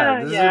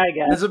 I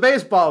guess. It's a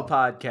baseball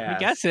podcast. I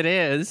guess it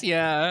is.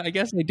 Yeah, I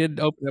guess we did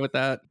open it with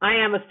that. I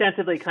am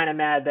ostensibly kind of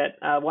mad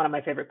that one of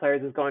my favorite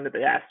players is going to the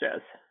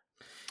Astros.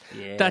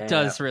 Yeah. That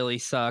does really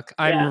suck.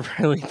 I'm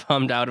really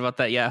bummed out about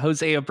that. Yeah,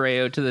 Jose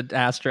Abreu to the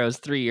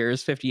Astros, 3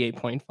 years,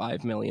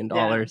 $58.5 million.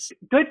 Yeah.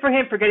 Good for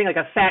him for getting a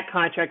fat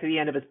contract at the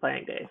end of his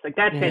playing days.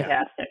 That's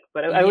fantastic.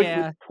 But I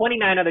would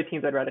 29 other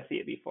teams I'd rather see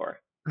it before.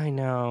 I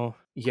know.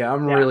 Yeah,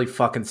 I'm really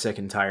fucking sick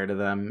and tired of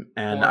them,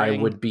 and I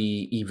would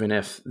be even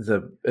if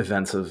the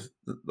events of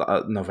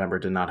November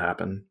did not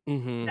happen.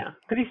 Mm-hmm. Yeah,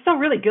 because he's still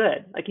really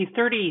good. He's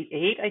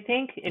 38, I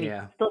think, and he's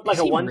still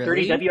a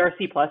 130 really?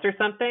 WRC plus or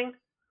something.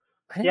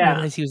 I didn't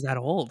realize he was that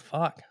old.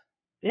 Fuck.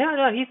 Yeah,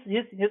 no,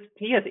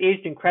 he has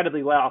aged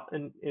incredibly well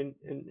in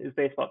his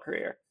baseball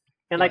career,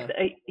 and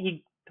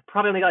he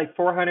probably only got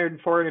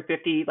 400,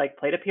 450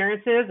 plate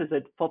appearances as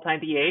a full-time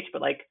DH,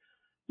 but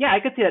I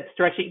could see that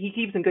stretching. He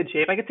keeps in good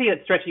shape. I could see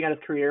that stretching out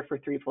his career for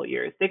 3 full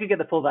years. They could get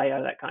the full value out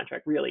of that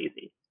contract real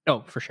easy.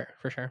 Oh, for sure.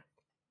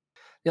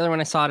 The other one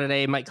I saw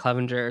today, Mike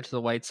Clevinger to the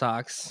White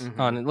Sox.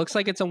 Mm-hmm. It looks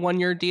like it's a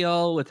 1-year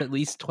deal with at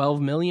least $12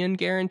 million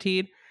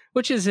guaranteed,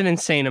 which is an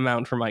insane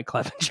amount for Mike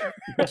Clevinger.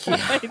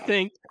 I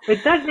think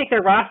it does make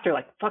their roster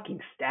fucking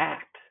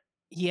stacked.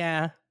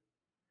 Yeah.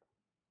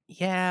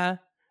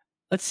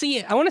 Let's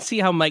see. I want to see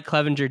how Mike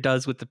Clevinger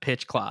does with the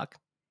pitch clock.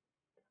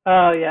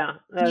 Oh yeah,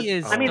 he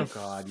is.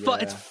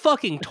 It's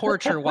fucking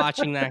torture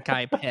watching that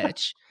guy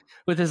pitch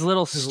with his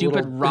little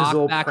stupid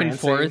rock back and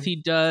forth. He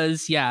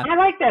does, yeah. I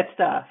like that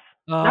stuff.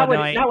 Not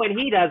when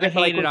he does it,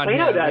 but when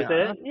Cueto does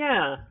it,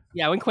 yeah.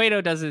 Yeah, when Cueto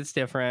does it, it's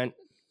different.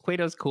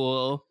 Cueto's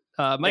cool.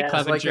 Mike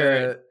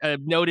Clevinger, a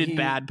noted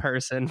bad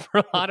person for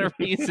a lot of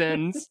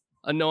reasons.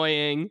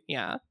 Annoying,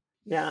 yeah.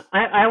 Yeah,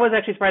 I was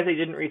actually surprised they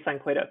didn't re-sign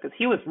Cueto because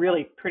he was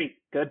really pretty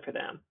good for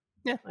them.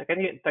 Yeah, I think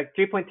it's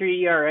 3.3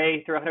 ERA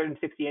through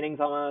 160 innings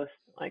almost.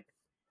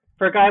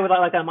 For a guy with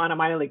I'm on a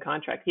minor league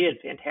contract, he is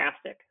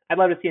fantastic. I'd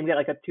love to see him get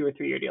a 2 or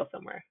 3 year deal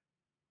somewhere.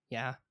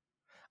 Yeah,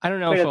 I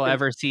don't know if we'll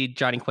ever see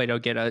Johnny Cueto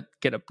get a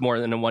more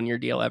than a 1-year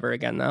deal ever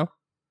again, though.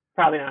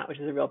 Probably not, which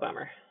is a real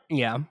bummer.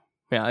 Yeah.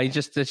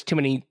 There's too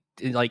many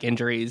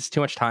injuries,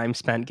 too much time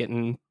spent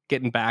getting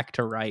back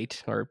to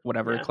right or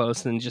whatever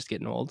close, and just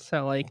getting old.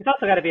 So he's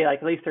also got to be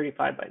at least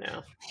 35 by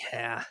now.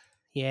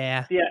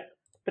 Yeah.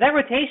 But that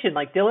rotation,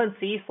 Dylan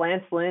Cease,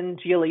 Lance Lynn,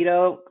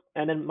 Giolito,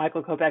 and then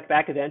Michael Kopech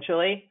back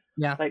eventually.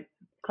 Yeah.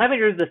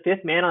 Clevinger is the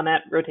 5th man on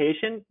that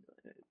rotation.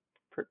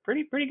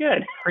 Pretty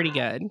good. Pretty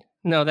good.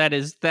 No, that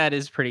is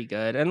pretty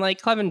good. And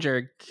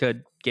Clevinger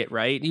could get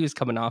right. He was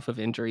coming off of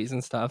injuries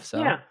and stuff,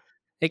 so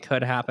it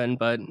could happen.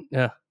 But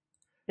and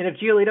if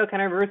Giolito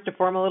kind of reverts to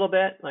form a little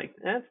bit,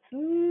 that's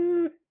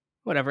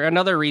whatever.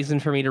 Another reason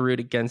for me to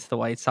root against the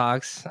White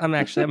Sox. I'm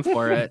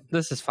for it.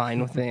 This is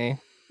fine with me.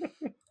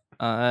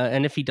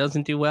 And if he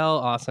doesn't do well,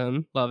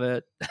 awesome. Love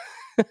it.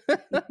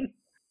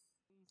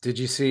 Did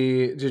you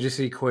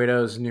see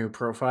Cueto's new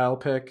profile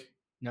pic?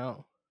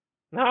 No.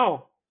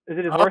 No. Is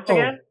it his horse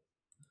again?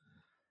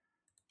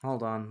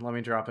 Hold on, let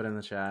me drop it in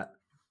the chat.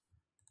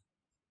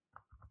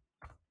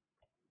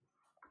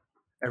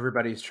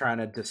 Everybody's trying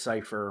to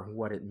decipher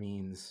what it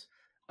means.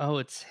 Oh,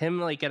 it's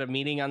him like at a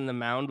meeting on the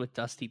mound with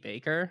Dusty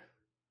Baker.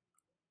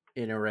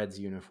 In a Reds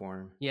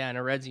uniform. Yeah, in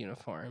a Reds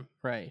uniform.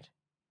 Right.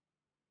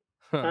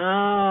 Huh.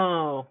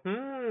 Oh.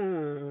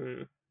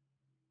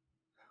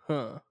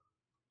 Huh.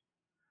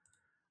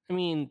 I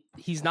mean,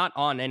 he's not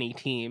on any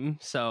team,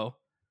 so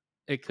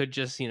it could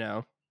just,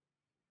 Yeah,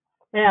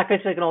 it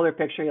could take an older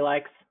picture he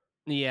likes.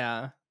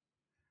 Yeah.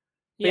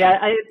 Yeah,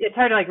 it's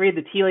hard to like read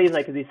the tea leaves.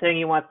 Like, is he saying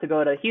he wants to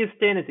go to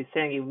Houston? Is he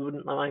saying he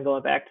wouldn't mind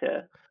going back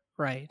to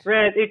Red?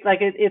 It's like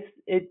I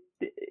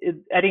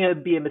think it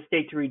would be a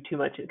mistake to read too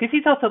much because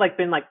he's also like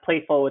been like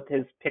playful with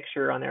his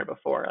picture on there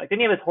before. Like, didn't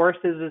he have his horse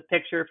as his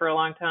picture for a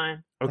long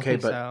time? Okay,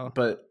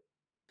 but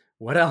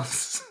what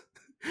else?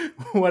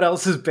 What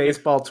else is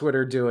baseball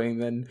Twitter doing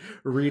than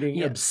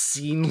reading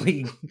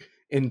obscenely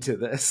into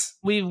this?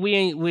 We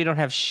don't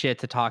have shit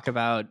to talk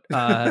about.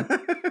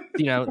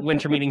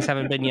 Winter meetings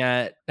haven't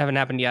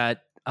happened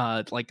yet.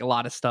 Like a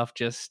lot of stuff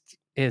just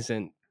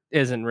isn't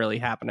really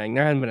happening.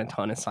 There hasn't been a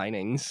ton of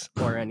signings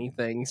or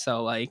anything.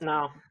 So like,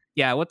 no.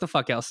 Yeah, what the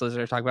fuck else is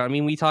there to talk about? I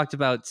mean, we talked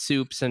about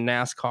soups and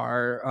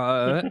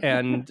NASCAR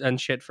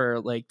and shit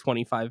for like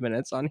 25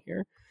 minutes on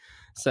here.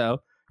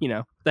 So,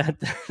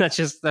 that's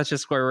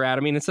just where we're at.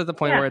 I mean, it's at the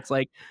point where it's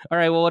like, all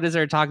right, well, what is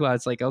there to talk about?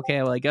 It's like,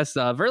 okay, well, I guess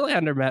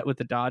Verlander met with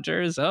the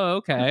Dodgers. Oh,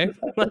 okay.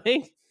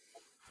 Like,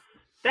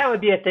 that would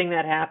be a thing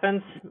that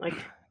happens. Like,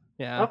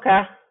 yeah.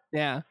 Okay.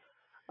 Yeah.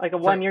 Like a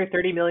 1 year,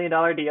 $30 million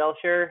deal,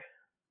 sure.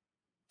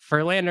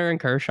 Verlander and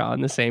Kershaw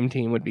on the same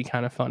team would be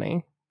kind of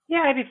funny.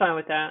 Yeah, I'd be fine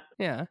with that.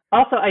 Yeah.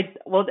 Also,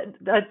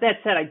 that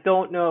said, I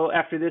don't know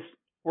after this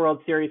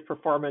World Series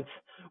performance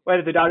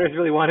whether the Dodgers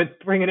really want to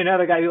bring in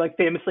another guy who like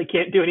famously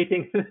can't do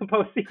anything in the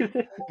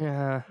postseason.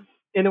 Yeah.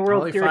 In the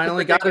World Series, he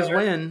finally got his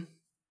win.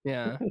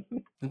 Yeah.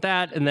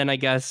 That, and then I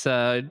guess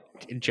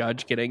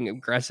Judge getting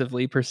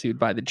aggressively pursued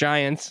by the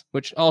Giants,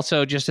 which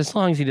also just as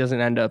long as he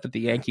doesn't end up at the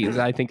Yankees,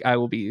 I think I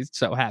will be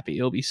so happy.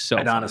 It'll be so.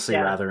 I'd honestly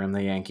rather him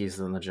the Yankees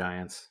than the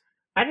Giants.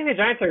 I think the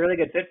Giants are a really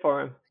good fit for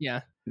him.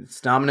 Yeah.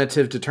 It's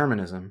nominative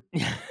determinism.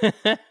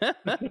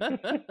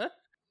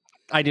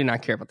 I do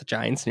not care about the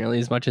Giants nearly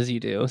as much as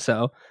you do.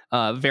 So,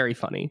 very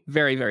funny,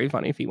 very, very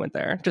funny if he went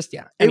there. Just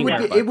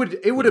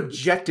it would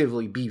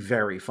objectively be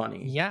very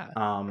funny. Yeah.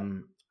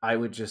 I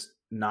would just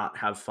not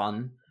have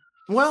fun.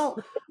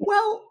 Well,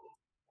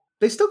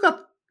 they still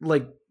got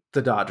like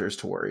the Dodgers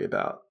to worry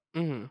about.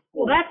 Mm-hmm.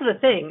 Well, that's the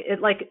thing.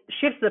 It like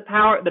shifts the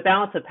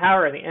balance of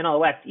power in the NL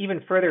West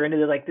even further into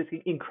this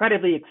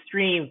incredibly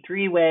extreme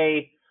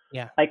three-way,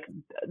 like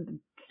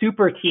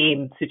super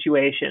team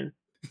situation.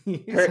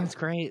 Sounds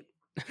great.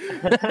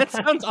 That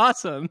sounds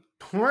awesome.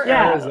 Poor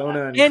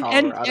Arizona and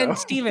Colorado. And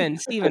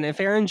Steven, if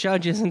Aaron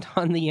Judge isn't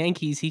on the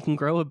Yankees, he can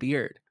grow a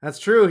beard. That's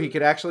true. He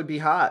could actually be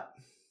hot.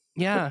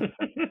 Yeah.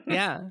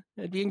 Yeah.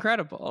 It'd be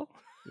incredible.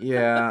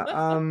 Yeah.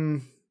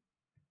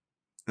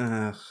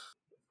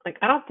 Like,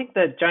 I don't think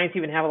the Giants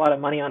even have a lot of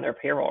money on their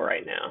payroll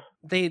right now.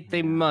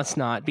 They must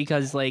not,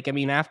 because like, I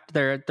mean,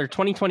 after their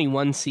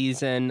 2021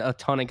 season, a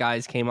ton of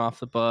guys came off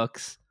the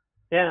books.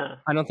 Yeah.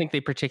 I don't think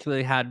they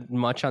particularly had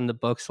much on the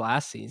books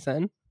last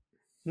season.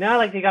 No,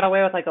 like they got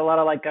away with like a lot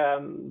of like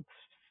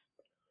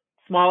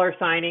smaller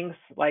signings,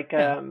 like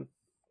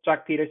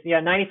Jock Peterson.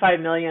 Yeah,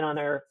 $95 million on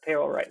their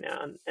payroll right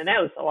now, and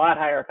that was a lot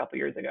higher a couple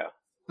years ago.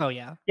 Oh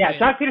yeah. Yeah,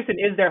 Jock Peterson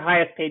is their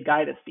highest paid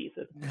guy this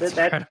season.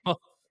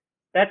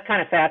 That's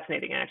kind of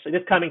fascinating, actually.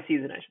 This coming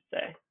season, I should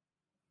say.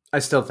 I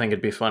still think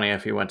it'd be funny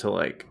if he went to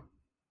like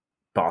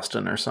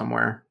Boston or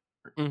somewhere.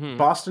 Mm-hmm.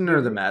 Boston or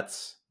the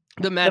Mets.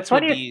 The Mets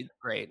would be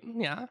great.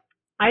 Yeah.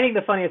 I think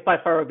the funniest by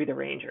far would be the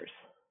Rangers.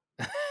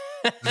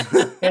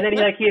 And then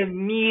he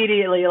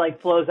immediately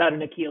like blows out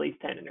an Achilles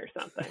tendon or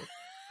something.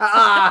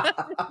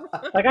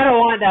 Like I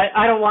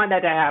don't want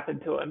that to happen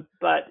to him,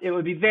 but it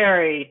would be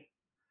very,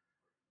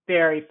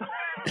 very fun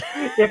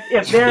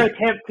if their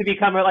attempt to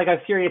become like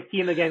a serious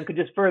team again could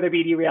just further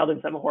be derailed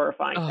in some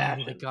horrifying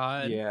fashion. Oh my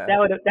god! Yeah,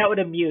 that would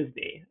amuse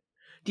me.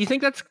 Do you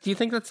think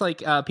that's like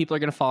people are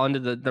going to fall into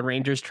the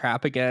Rangers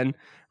trap again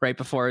right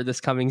before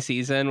this coming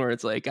season, where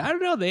it's like, I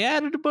don't know, they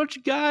added a bunch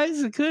of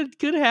guys, it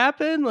could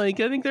happen. Like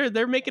I think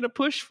they're making a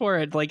push for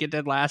it, like it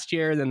did last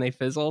year, and then they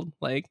fizzled.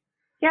 Like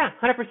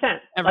 100%.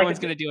 Everyone's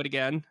going to do it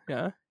again.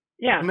 Yeah.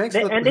 Yeah. Who makes the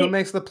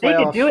playoffs? They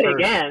could do it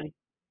again.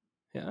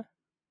 Yeah.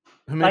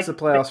 Who makes the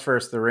playoffs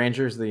first? The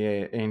Rangers,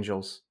 the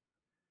Angels.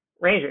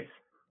 Rangers.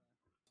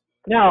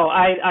 No,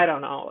 I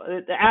don't know.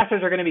 The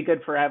Astros are going to be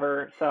good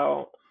forever,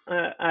 so.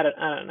 I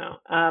don't know.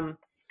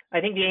 I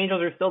think the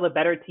Angels are still the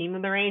better team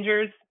than the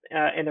Rangers,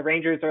 and the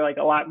Rangers are like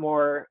a lot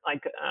more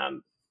like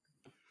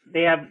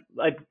they have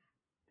like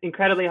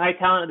incredibly high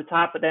talent at the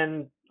top, but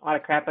then a lot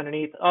of crap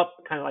underneath. Oh,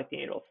 kind of like the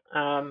Angels.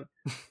 I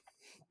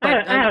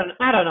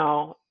don't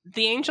know.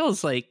 The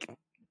Angels, like,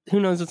 who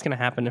knows what's going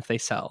to happen if they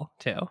sell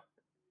too?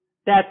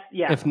 That's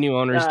yeah. If new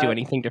owners do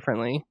anything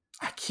differently.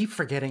 I keep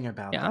forgetting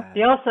about that.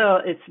 He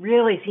also, it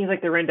really seems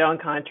like the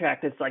Rendon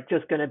contract is like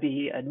just going to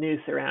be a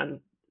noose around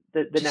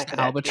the neck of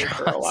that team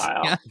for a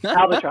while. Yeah.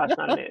 Albatross,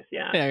 not a noose.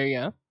 Yeah. There you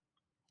go.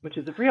 Which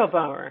is a real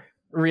bummer.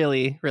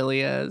 Really,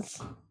 really is.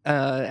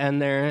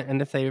 And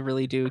if they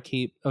really do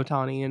keep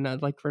Ohtani in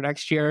like for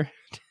next year,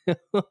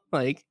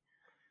 like,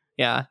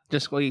 yeah,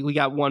 just we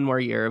got one more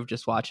year of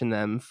just watching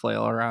them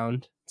flail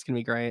around. It's gonna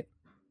be great.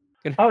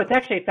 Oh, it's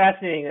actually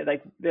fascinating that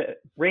like the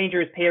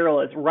Rangers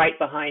payroll is right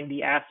behind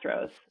the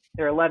Astros.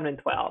 They're 11 and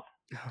 12.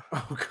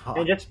 Oh God!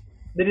 And just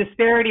the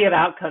disparity of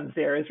outcomes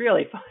there is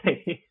really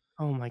funny.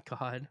 Oh my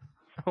God!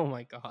 Oh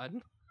my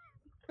God!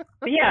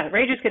 But yeah,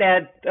 Rangers could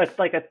add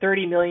like a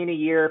 $30 million a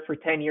year for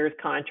 10 years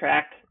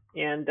contract,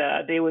 and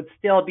they would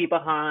still be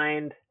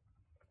behind.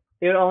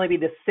 They would only be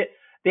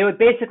They would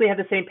basically have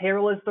the same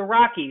payroll as the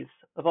Rockies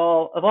of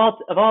all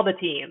the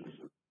teams.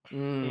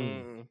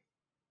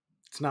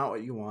 It's not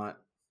what you want.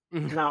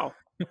 No.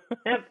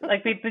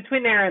 Like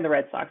between there and the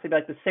Red Sox, they'd be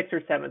like the 6th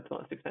or 7th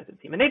most expensive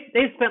team, and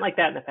they've spent like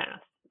that in the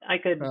past. I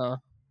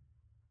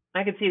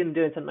could see them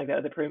doing something like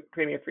that with a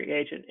premier free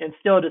agent and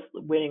still just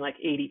winning like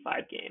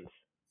 85 games.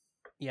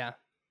 Yeah.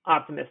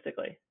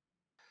 Optimistically.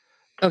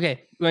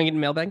 Okay, you want to get a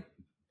mailbag?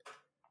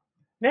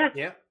 Yeah.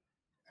 Yeah.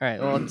 All right.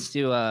 Well, let's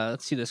do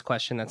this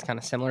question that's kind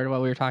of similar to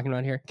what we were talking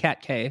about here.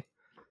 Cat K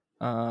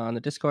on the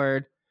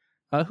Discord.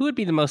 Who would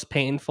be the most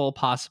painful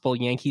possible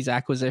Yankees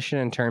acquisition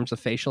in terms of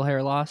facial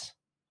hair loss?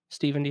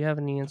 Steven, do you have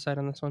any insight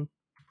on this one?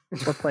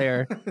 What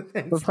player?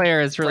 What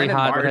player is really Brandon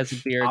hot Marsh, but has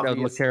a beard that would look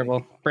obviously.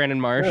 terrible? Brandon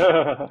Marsh.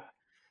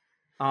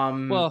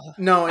 Well,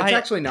 no, it's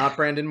actually not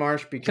Brandon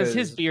Marsh because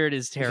his beard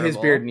is terrible. His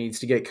beard needs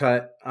to get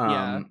cut.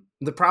 Yeah.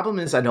 The problem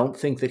is, I don't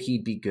think that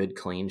he'd be good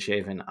clean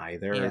shaven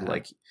either. Yeah.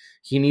 Like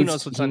he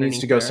needs to go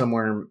there.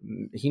 somewhere.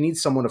 He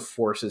needs someone to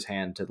force his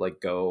hand to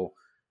like go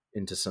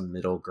into some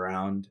middle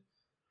ground.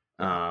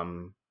 I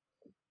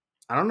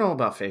don't know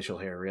about facial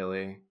hair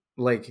really.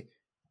 Like,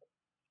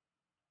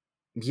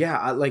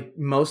 yeah, like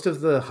most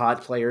of the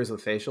hot players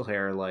with facial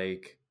hair,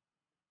 like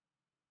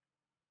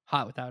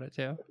hot without it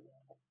too.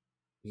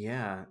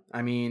 Yeah,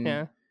 I mean,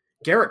 yeah.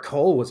 Garrett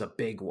Cole was a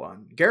big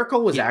one. Garrett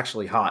Cole was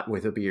actually hot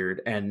with a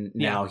beard, and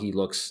now he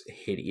looks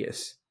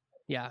hideous.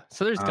 Yeah,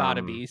 so there's got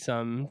to be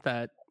some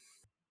that.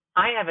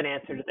 I have an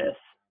answer to this.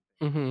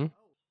 Mm-hmm.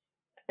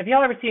 Have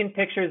y'all ever seen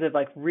pictures of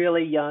like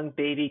really young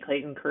baby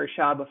Clayton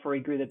Kershaw before he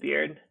grew the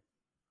beard?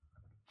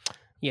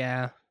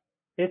 Yeah,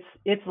 it's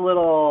a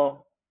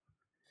little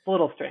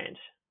strange.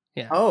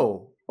 Yeah.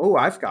 Oh,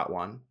 I've got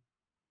one.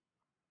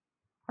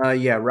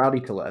 Yeah,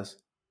 Rowdy Tellez.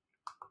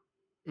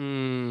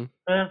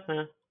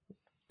 Uh-huh.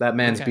 That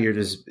man's beard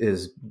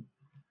is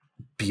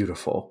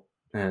beautiful,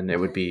 and it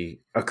would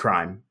be a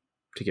crime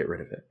to get rid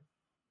of it.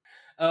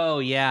 Oh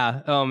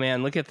yeah. Oh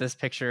man, look at this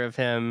picture of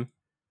him,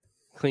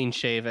 clean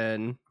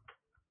shaven.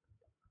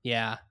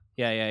 Yeah.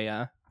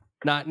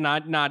 Not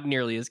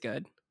nearly as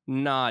good.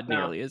 Not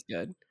nearly as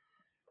good.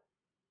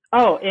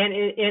 Oh, and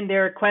in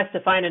their quest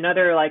to find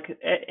another like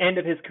end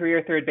of his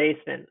career third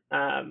baseman,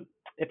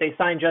 if they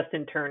sign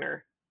Justin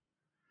Turner,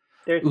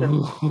 there's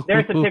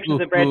some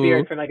pictures of Brad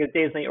Beard from like his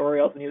days in the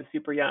Orioles when he was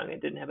super young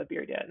and didn't have a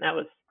beard yet, and that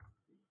was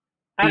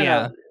I don't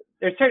know.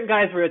 There's certain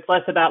guys where it's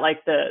less about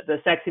like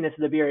the sexiness of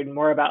the beard and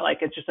more about like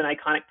it's just an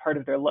iconic part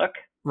of their look.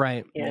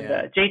 Right. And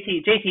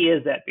JT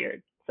is that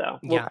beard, so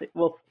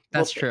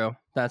That's true.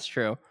 That's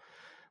true.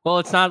 Well,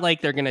 it's not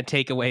like they're gonna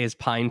take away his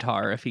pine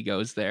tar if he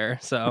goes there.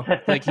 So,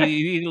 like, at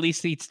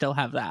least he'd still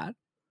have that.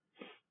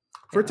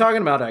 If we're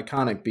talking about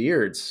iconic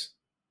beards,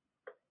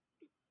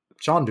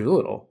 John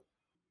Doolittle.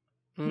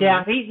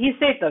 Yeah, he's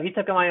safe though. He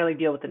took a minor league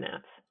deal with the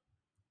Nats.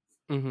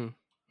 Mm-hmm.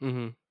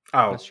 Mm-hmm.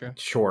 Oh, that's true.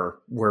 Sure.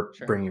 We're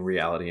bringing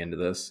reality into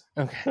this.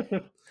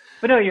 Okay.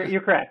 But no,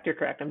 you're correct. You're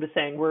correct. I'm just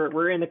saying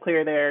we're in the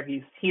clear there.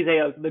 He's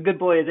the good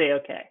boy is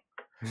A-okay.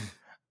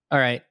 All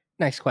right.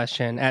 Next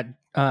question at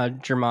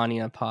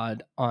Germania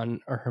Pod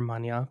on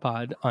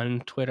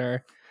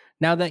Twitter.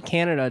 Now that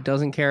Canada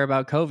doesn't care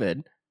about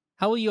COVID,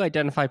 how will you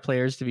identify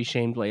players to be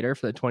shamed later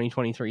for the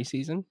 2023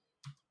 season?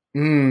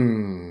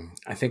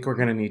 I think we're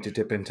going to need to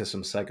dip into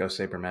some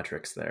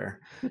psychosabermetrics there.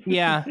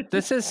 Yeah,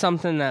 this is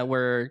something that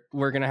we're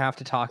going to have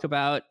to talk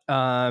about.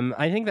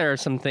 I think there are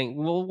some things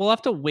we'll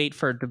have to wait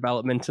for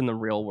developments in the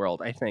real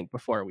world, I think,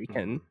 before we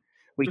can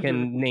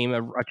name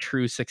a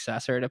true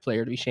successor to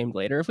player to be shamed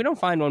later. If we don't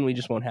find one, we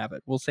just won't have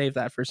it. We'll save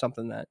that for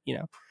something that,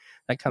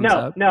 that comes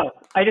up. No,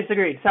 I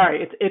disagree.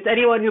 Sorry. It's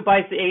anyone who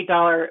buys the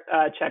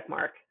 $8 check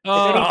mark.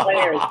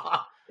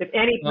 If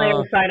any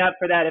players sign up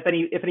for that, if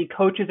any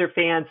coaches or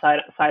fans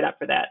sign up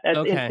for that, that's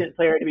instant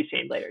player to be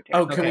shamed later too.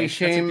 Oh, can we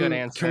shame?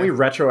 Can we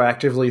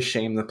retroactively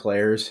shame the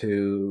players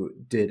who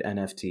did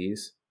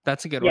NFTs?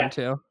 That's a good one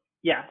too.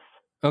 Yes.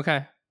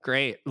 Okay,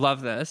 great.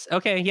 Love this.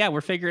 Okay, yeah,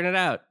 we're figuring it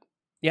out.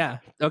 Yeah.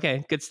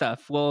 Okay, good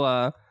stuff.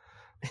 We'll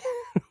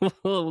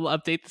we'll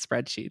update the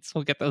spreadsheets.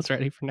 We'll get those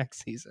ready for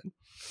next season.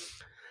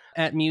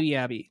 At Mew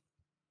Yabby.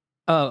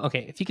 Oh,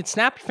 okay. If you could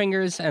snap your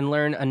fingers and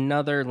learn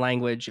another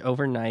language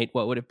overnight,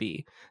 what would it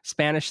be?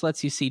 Spanish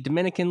lets you see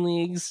Dominican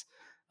leagues.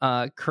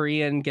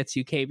 Korean gets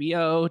you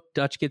KBO,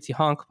 Dutch gets you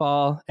honk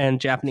ball, and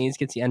Japanese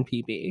gets you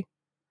NPB.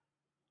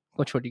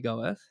 Which would you go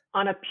with?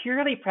 On a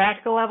purely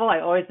practical level,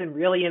 I've always been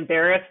really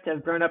embarrassed to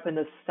have grown up in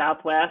the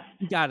Southwest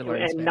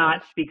and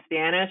not speak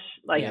Spanish.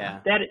 Like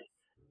that,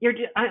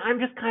 I'm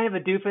just kind of a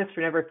doofus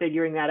for never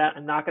figuring that out.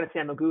 I'm not going to say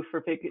I'm a goof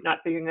for not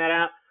figuring that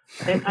out.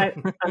 And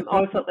I'm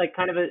also like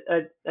kind of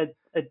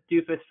a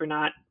doofus for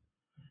not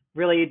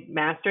really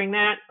mastering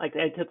that. Like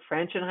I took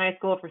French in high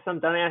school for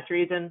some dumbass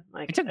reason.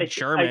 Like I took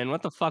German.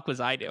 What the fuck was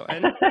I doing?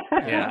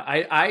 Yeah,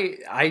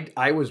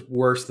 I was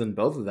worse than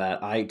both of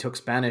that. I took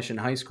Spanish in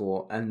high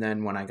school, and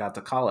then when I got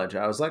to college,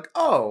 I was like,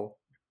 oh,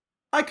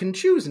 I can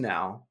choose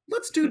now.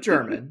 Let's do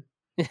German.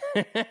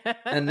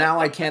 And now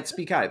I can't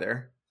speak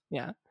either.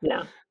 Yeah.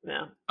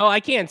 Oh,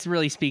 I can't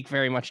really speak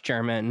very much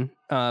German.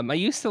 I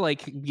used to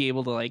like be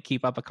able to like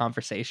keep up a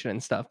conversation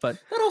and stuff, but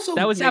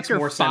that was makes after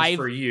more 5 sense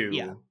for you.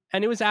 Yeah.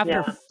 And it was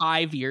after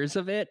 5 years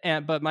of it,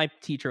 but my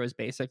teacher was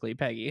basically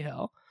Peggy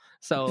Hill.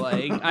 So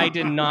like I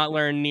did not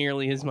learn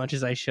nearly as much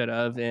as I should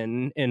have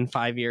in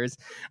 5 years.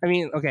 I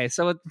mean, okay,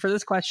 so for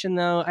this question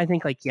though, I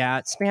think like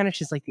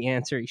Spanish is like the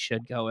answer you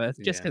should go with,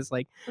 just because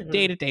like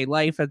day-to-day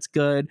life, that's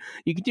good.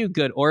 You could do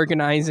good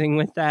organizing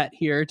with that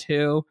here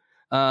too,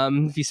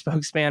 if you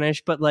spoke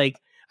Spanish, but like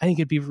I think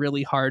it'd be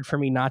really hard for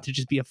me not to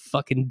just be a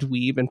fucking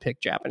dweeb and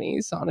pick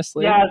Japanese,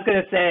 honestly. Yeah, I was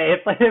gonna say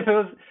if I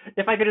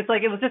could just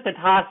like it was just a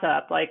toss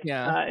up. Like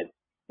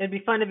it'd be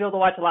fun to be able to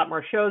watch a lot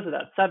more shows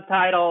without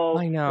subtitles.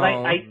 I know.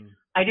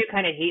 I do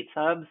kind of hate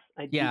subs.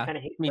 I do kind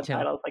of hate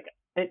subtitles. Too.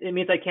 Like it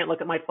means I can't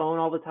look at my phone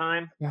all the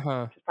time. Which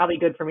is probably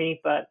good for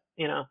me, but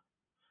you know.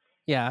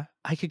 Yeah,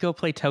 I could go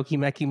play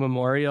Tokimeki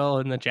Memorial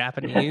in the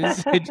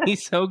Japanese. It'd be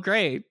so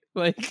great.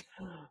 Like.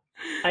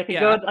 I could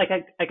go like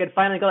I could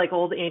finally go like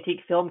old antique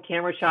film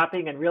camera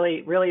shopping and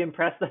really really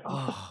impress them.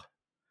 Oh,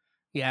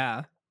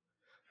 yeah.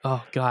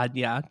 Oh God,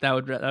 yeah. That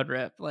would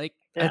rip. Like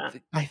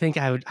I think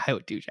I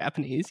would do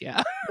Japanese.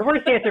 Yeah. The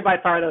worst answer by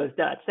far though is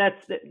Dutch.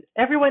 That's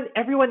everyone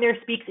there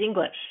speaks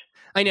English.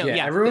 I know.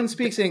 Yeah. Everyone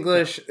speaks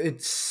English.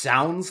 It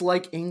sounds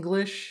like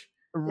English.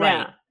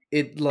 Right.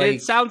 Yeah.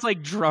 It sounds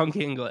like drunk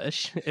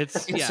English. It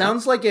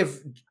sounds like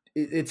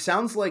it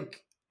sounds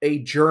like a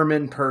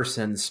German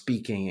person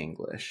speaking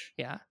English.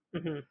 Yeah.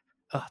 Mm-hmm.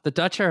 The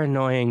Dutch are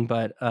annoying,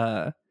 but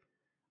I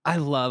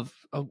love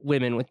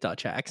women with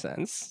Dutch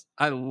accents.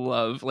 I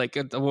love like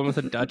a woman with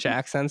a Dutch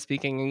accent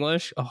speaking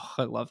English. Oh,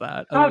 I love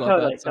that. I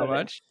love that so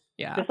much.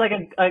 Yeah, just like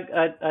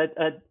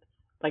a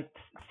like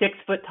 6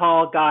 foot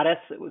tall goddess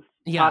that was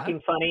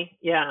talking funny.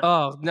 Yeah.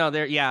 Oh no,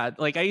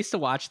 like I used to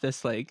watch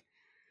this like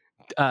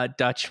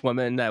Dutch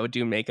woman that would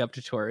do makeup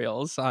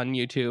tutorials on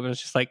YouTube, and it's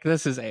just like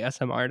this is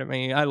ASMR to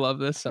me. I love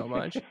this so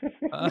much.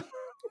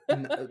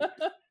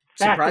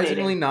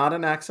 Surprisingly, not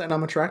an accent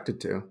I'm attracted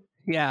to.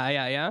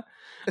 Yeah.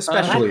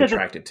 Especially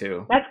attracted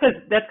to. That's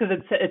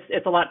because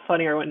it's a lot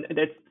funnier when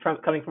it's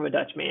coming from a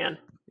Dutch man.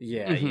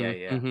 Yeah.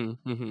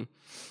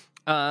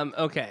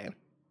 Okay.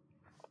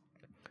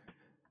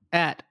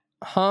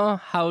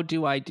 How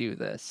do I do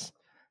this?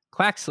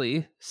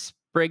 Quaxley,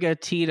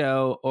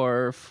 Sprigatito,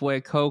 or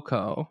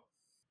Fuecoco?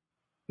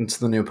 It's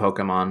the new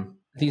Pokemon.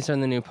 These are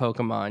the new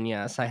Pokemon.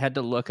 Yes, I had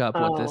to look up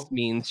what this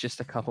means just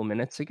a couple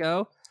minutes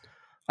ago.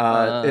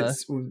 I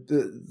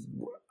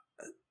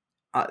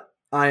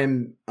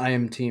am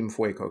Team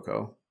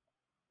Fuecoco.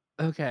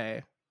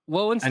 Okay.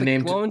 What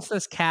one's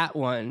this cat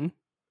one?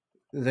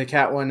 The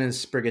cat one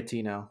is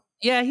Sprigatito.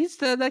 Yeah,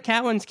 the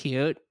cat one's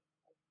cute.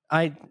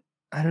 I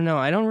don't know.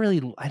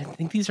 I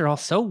think these are all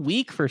so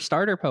weak for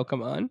starter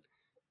Pokemon.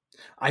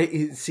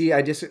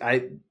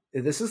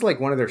 This is like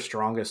one of their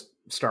strongest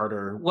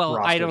starter. Well,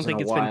 I don't think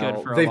it's been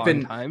good for a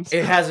long time.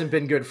 It hasn't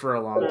been good for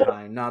a long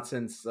time. Not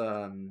since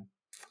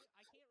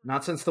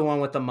the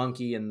one with the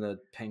monkey and the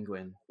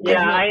penguin.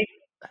 Yeah,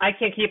 I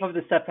can't keep up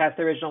with the stuff past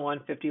the original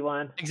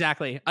 151.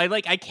 Exactly.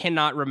 I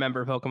cannot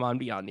remember Pokemon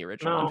beyond the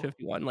original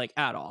 151, like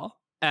at all.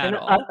 An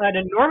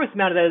enormous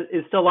amount of that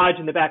is still lodged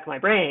in the back of my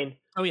brain.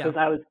 Oh yeah. Because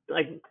I was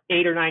like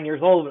 8 or 9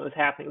 years old when it was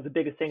happening. It was the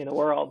biggest thing in the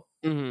world.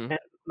 Mm-hmm. And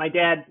my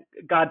dad,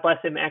 God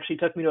bless him, actually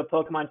took me to a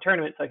Pokemon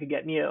tournament so I could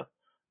get Mew.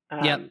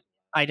 Yep.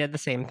 I did the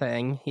same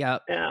thing.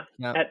 Yep. Yeah.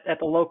 Yep. At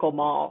the local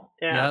mall.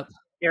 Yeah. Yep.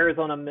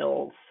 Arizona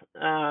Mills.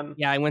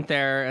 I went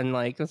there and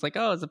like it was like,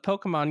 oh, it's a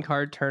Pokemon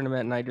card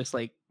tournament, and I just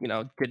like,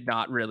 did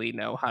not really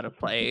know how to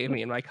play.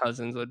 Me and my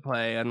cousins would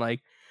play, and like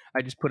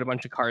I just put a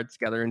bunch of cards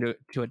together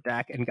into a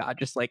deck and got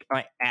just like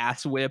my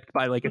ass whipped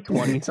by like a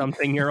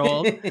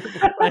 20-something-year-old.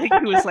 Like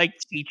who was like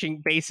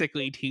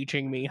basically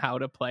teaching me how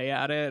to play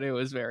at it. It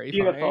was very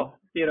beautiful. Funny.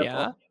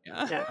 Beautiful.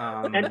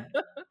 Yeah. And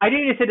I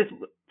didn't even say this.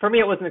 For me,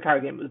 it wasn't a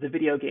card game. It was a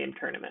video game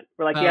tournament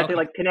where like you have to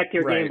like connect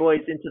your Game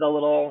Boys into the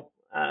little.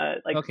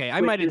 Okay, I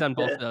might have done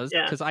both of those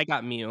because I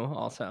got Mew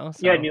also.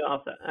 So. You had Mew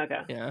also. Okay.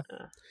 Yeah.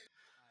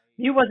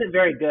 Mew wasn't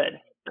very good.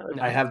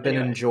 I have been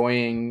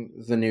enjoying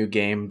the new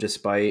game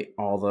despite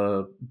all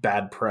the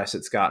bad press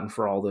it's gotten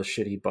for all the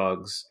shitty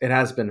bugs. It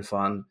has been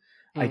fun.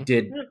 I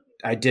did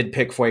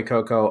pick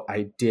Fuecoco.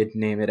 I did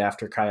name it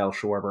after Kyle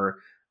Schwarber.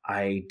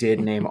 I did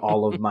name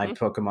all of my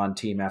Pokemon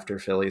team after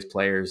Phillies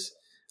players.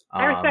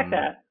 I respect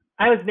that.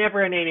 I was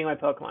never a naming my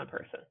Pokemon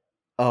person.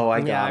 Oh, I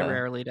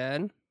rarely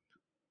did.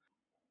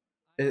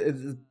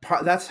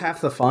 That's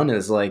half the fun,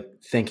 is like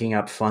thinking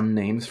up fun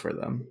names for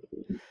them.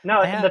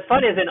 No, the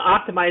fun is in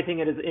optimizing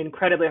it as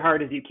incredibly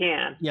hard as you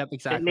can. Yep,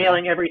 exactly. And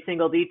nailing every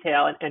single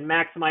detail and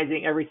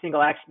maximizing every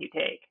single action you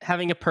take.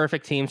 Having a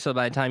perfect team, so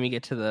by the time you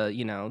get to the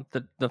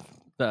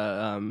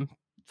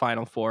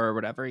Final Four or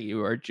whatever,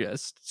 you are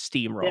just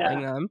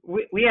steamrolling them.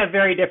 We have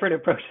very different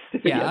approaches to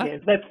video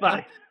games. That's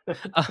fine.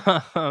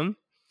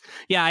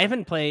 Yeah, I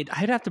haven't played.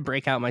 I'd have to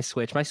break out my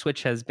Switch. My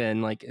Switch has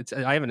been I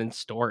have it in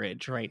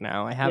storage right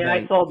now.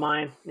 I sold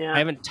mine. Yeah, I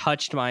haven't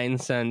touched mine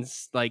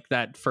since like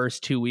that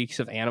first 2 weeks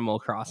of Animal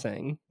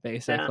Crossing,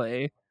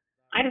 basically. Yeah.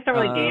 I just don't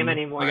really game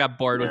anymore. I got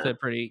bored with it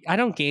I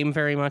don't game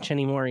very much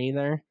anymore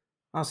either.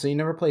 Oh, so you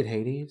never played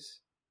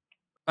Hades?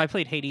 I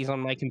played Hades on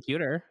my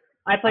computer.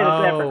 I played with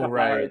that for a couple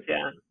hours,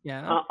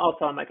 Yeah.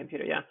 Also on my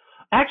computer, yeah.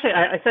 Actually,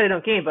 I said I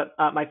don't game, but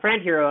my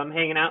friend Hero I'm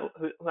hanging out,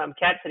 who I'm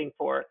cat sitting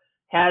for,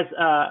 has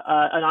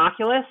an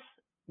Oculus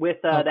with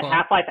the cool.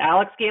 Half-Life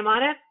Alyx game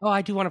on it. Oh,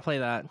 I do want to play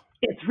that.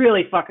 It's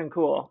really fucking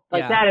cool.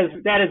 Like that is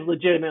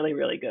legitimately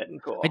really good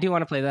and cool. I do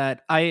want to play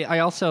that. I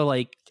also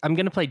I'm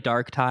gonna play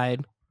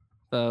Darktide,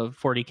 the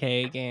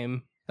 40K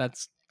game.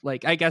 That's I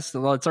guess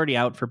it's already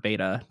out for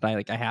beta.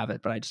 I have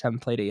it, but I just haven't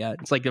played it yet.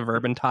 It's like the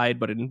Vermintide,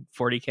 but in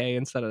 40K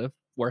instead of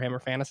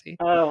Warhammer Fantasy.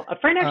 Oh, a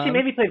friend actually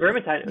made me play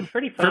Vermintide. It was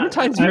pretty fun.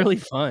 Vermintide's really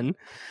fun.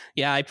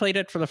 Yeah, I played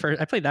that for the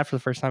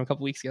first time a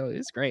couple weeks ago. It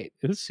was great.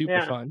 It was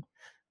super fun.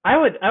 I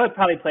would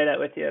probably play that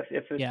with you if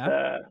it's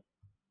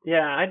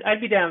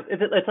I'd be down.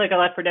 It's like a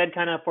Left 4 Dead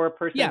kind of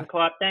 4-person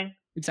co-op thing.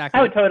 Exactly.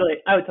 I would totally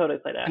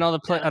play that.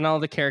 And all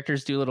the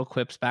characters do little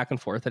quips back and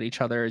forth at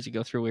each other as you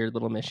go through weird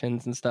little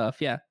missions and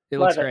stuff. Yeah, it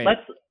looks great.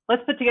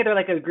 Let's put together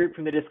like a group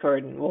from the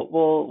Discord, and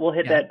we'll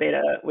hit that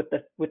beta with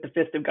the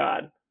Fist of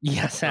God.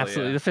 Yes,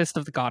 absolutely. The Fist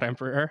of the God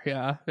Emperor.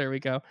 Yeah, there we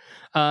go.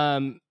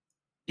 And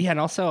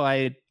also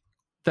I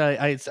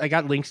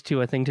got linked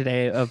to a thing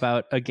today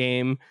about a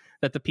game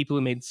that the people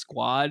who made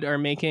Squad are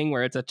making,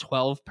 where it's a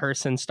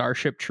 12-person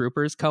Starship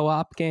Troopers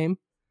co-op game.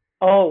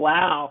 Oh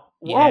wow!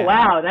 Yeah. Oh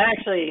wow! That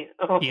actually.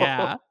 Oh.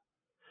 Yeah.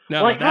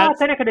 No, how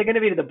authentic are they going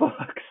to be to the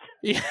books?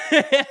 Yeah.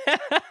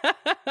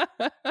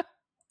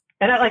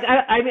 And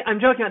I'm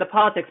joking about the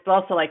politics, but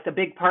also like the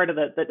big part of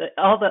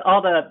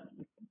all the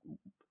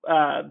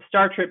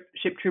Starship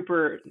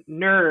Trooper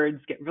nerds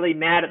get really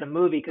mad at the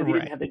movie because he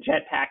didn't have the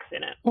jetpacks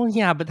in it. Well,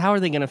 yeah, but how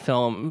are they going to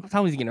film?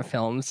 How is he going to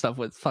film stuff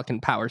with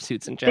fucking power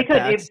suits and jetpacks?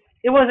 Because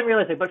it wasn't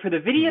realistic. But for the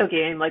video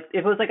game, like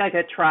if it was like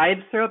a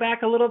Tribes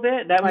throwback a little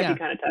bit, that might be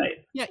kind of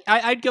tight. Yeah,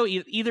 I'd go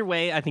either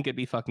way. I think it'd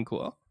be fucking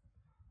cool.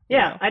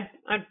 Yeah,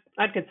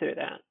 I'd consider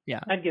that. Yeah,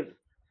 I'd give.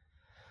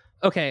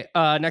 Okay,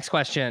 next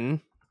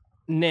question.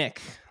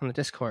 Nick on the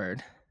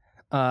Discord.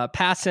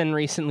 Passon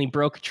recently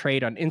broke a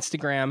trade on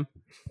Instagram.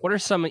 What are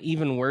some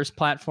even worse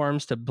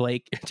platforms to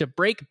break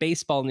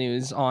baseball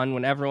news on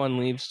when everyone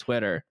leaves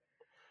Twitter?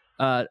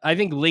 I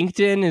think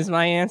LinkedIn is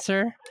my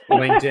answer.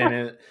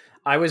 LinkedIn.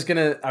 I was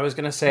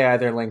gonna say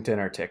either LinkedIn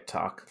or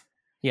TikTok.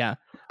 Yeah.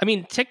 I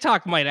mean,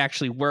 TikTok might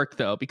actually work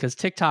though, because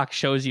TikTok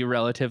shows you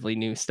relatively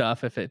new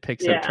stuff if it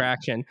picks up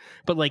traction.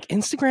 But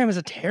Instagram is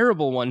a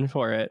terrible one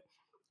for it.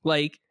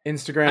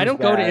 Instagram, I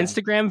don't go to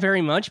Instagram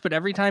very much, but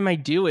every time I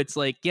do, it's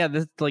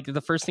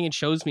the first thing it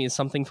shows me is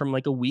something from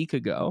a week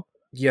ago.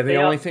 Yeah, the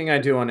only thing I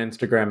do on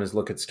Instagram is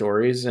look at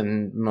stories,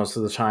 and most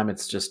of the time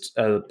it's just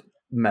a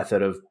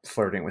method of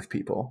flirting with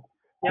people.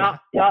 Y'all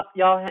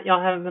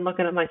haven't been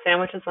looking at my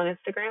sandwiches on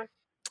Instagram?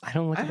 I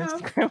don't look at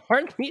Instagram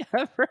hardly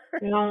ever.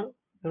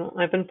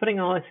 I've been putting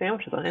all my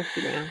sandwiches on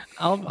Instagram.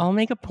 I'll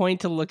make a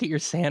point to look at your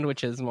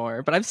sandwiches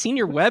more, but I've seen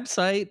your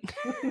website.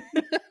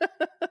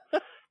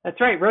 That's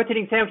right,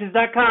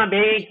 RotatingSandwiches.com,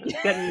 baby.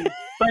 It's getting a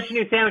bunch of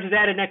new sandwiches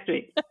added next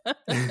week.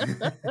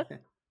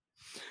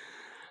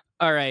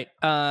 All right,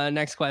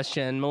 next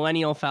question.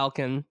 Millennial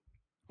Falcon.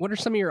 What are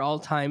some of your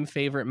all-time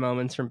favorite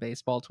moments from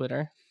baseball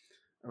Twitter?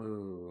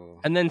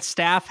 Ooh. And then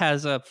Staff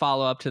has a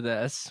follow-up to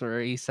this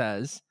where he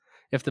says,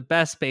 if the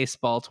best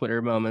baseball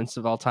Twitter moments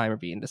of all time are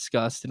being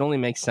discussed, it only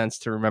makes sense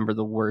to remember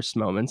the worst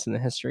moments in the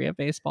history of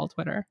baseball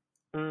Twitter.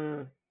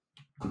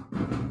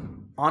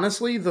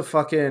 Honestly,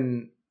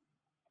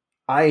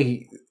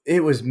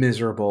 it was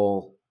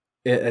miserable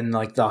in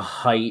the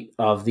height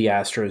of the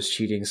Astros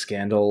cheating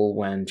scandal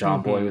when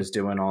John Boy was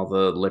doing all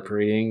the lip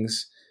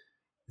readings.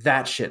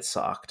 That shit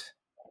sucked.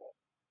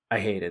 I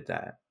hated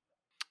that.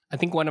 I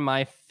think one of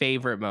my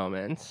favorite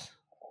moments,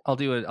 I'll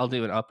do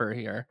an upper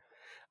here,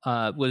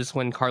 was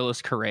when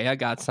Carlos Correa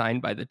got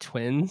signed by the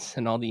Twins,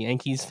 and all the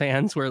Yankees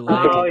fans were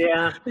like, "Oh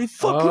yeah, they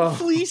fucking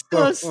fleeced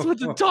us with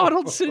the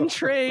Donaldson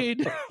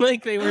trade!"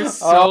 They were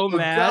so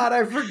mad. God,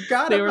 I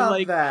forgot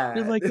about that.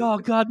 They're like, "Oh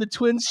God, the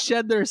Twins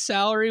shed their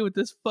salary with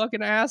this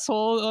fucking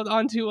asshole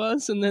onto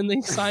us, and then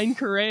they signed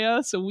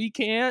Correa, so we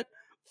can't."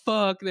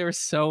 Fuck, they were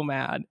so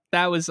mad.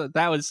 That was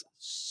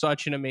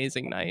such an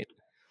amazing night.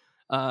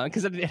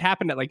 Because it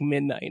happened at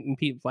midnight, and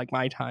people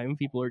my time,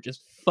 people were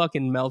just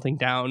fucking melting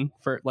down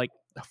for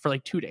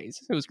 2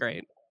 days. It was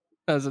great.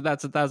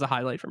 That was a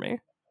highlight for me.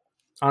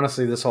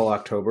 Honestly, this whole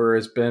October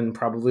has been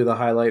probably the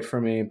highlight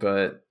for me,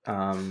 but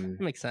That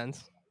makes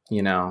sense.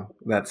 You know,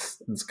 that's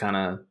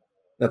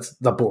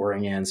the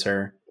boring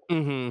answer.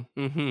 I'm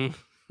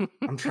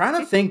trying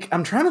to think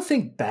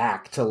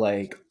back to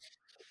like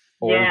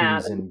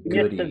oldies and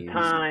goodies. Of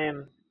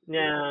time.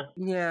 Yeah.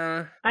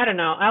 I don't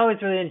know. I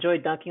always really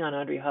enjoyed dunking on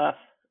Andre Huff.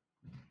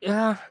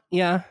 Yeah.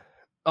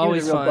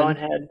 Always he was a real fun.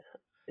 bonehead.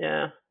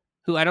 Yeah.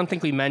 Who I don't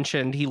think we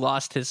mentioned, he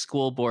lost his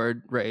school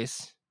board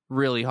race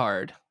really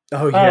hard.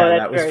 Oh yeah,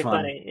 that was fun.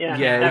 Funny.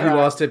 Yeah, he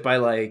lost it by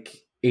like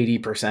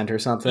 80% or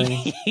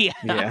something.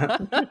 Yeah.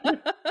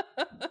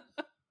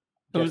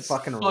 It was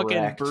fucking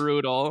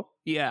brutal.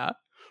 Yeah.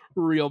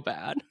 Real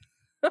bad.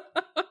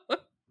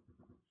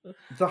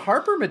 The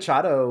Harper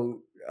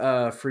Machado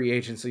free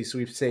agency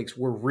sweepstakes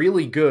were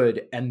really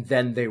good, and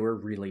then they were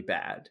really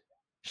bad.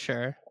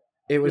 Sure.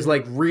 It was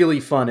like really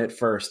fun at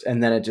first,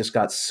 and then it just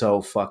got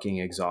so fucking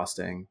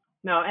exhausting.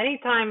 No,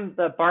 anytime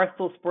the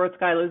Barstool Sports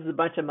guy loses a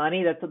bunch of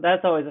money,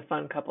 that's always a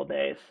fun couple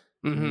days.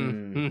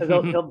 Mm-hmm.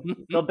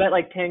 They'll bet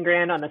like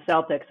 $10,000 on the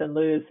Celtics and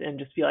lose, and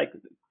just be like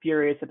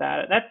furious about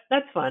it.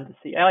 That's fun to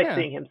see. I like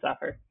seeing him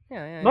suffer.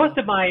 Yeah. Most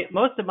of my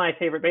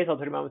favorite baseball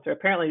Twitter moments are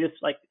apparently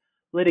just like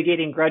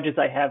litigating grudges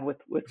I have with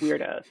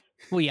weirdos.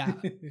 Well, yeah,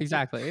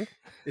 exactly.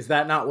 Is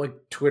that not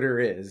what Twitter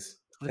is?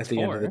 At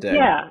the end of the day.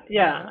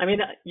 Yeah. I mean,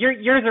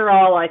 yours are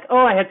all like,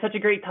 oh, I had such a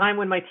great time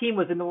when my team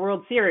was in the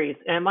World Series,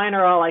 and mine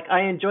are all like,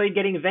 I enjoyed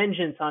getting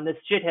vengeance on this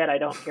shithead I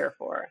don't care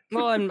for.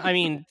 Well, I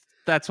mean,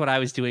 that's what I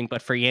was doing,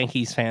 but for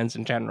Yankees fans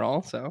in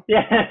general. So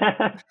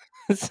yeah.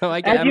 So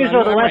as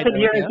usual, the lesson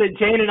here is that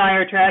Jane and I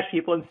are trash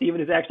people, and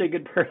Steven is actually a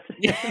good person.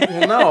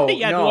 Well, no,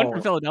 yeah, no. The one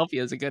from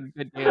Philadelphia is a good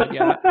dude.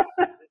 Yeah.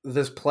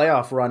 This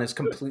playoff run has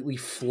completely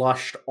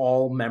flushed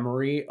all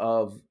memory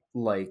of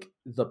like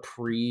the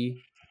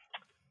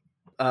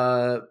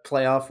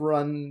playoff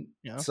run.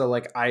 Yeah. So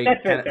like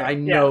I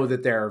know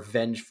that there are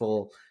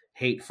vengeful,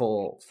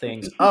 hateful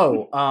things.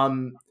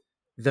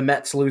 The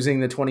Mets losing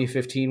the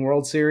 2015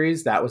 World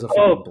Series, that was a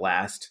fucking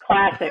blast.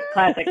 Classic.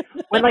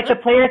 When like the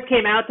players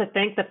came out to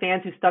thank the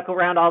fans who stuck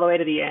around all the way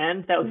to the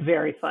end, that was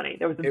very funny.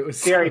 It was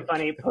very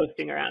funny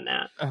posting around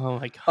that. Oh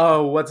my god.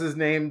 Oh, what's his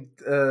name?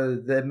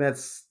 The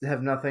Mets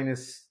have nothing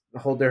to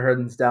hold their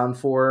heads down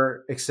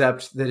for,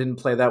 except they didn't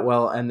play that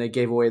well and they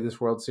gave away this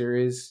World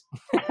Series.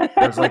 It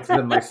was like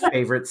my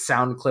favorite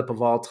sound clip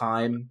of all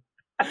time.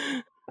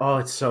 Oh,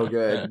 it's so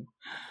good.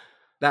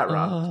 That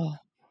rocked.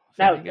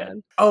 That was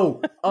good.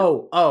 Oh.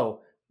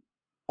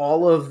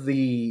 All of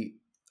the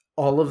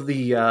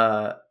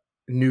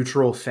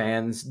neutral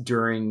fans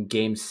during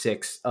Game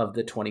 6 of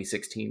the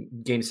 2016,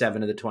 Game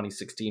 7 of the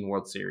 2016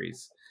 World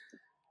Series.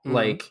 Mm-hmm.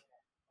 Like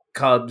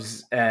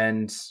Cubs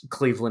and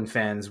Cleveland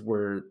fans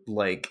were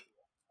like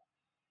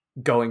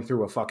going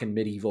through a fucking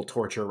medieval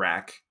torture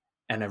rack,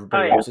 and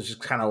everybody else was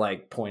just kind of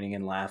like pointing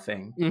and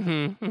laughing.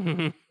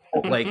 Mm-hmm.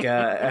 Like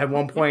at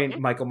one point,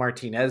 Michael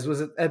Martinez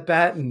was at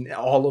bat, and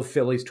all of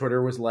Philly's Twitter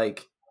was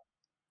like,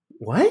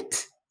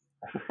 "What?"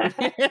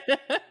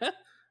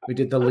 We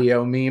did the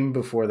Leo meme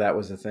before that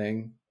was a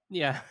thing.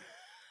 Yeah.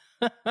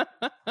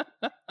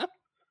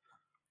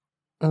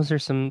 Those are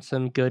some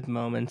good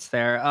moments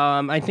there.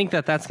 I think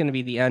that's going to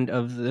be the end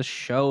of the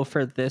show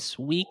for this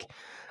week.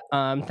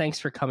 Thanks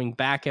for coming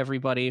back,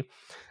 everybody.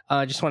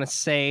 Just want to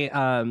say,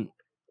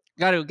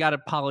 got to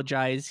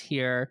apologize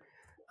here.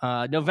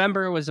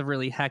 November was a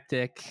really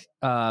hectic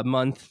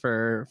month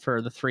for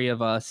the three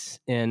of us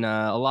in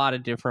a lot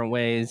of different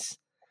ways.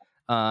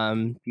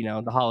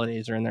 The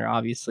holidays are in there,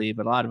 obviously,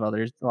 but a lot of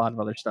other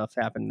stuff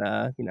happened,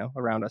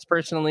 around us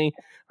personally.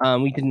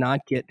 We did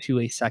not get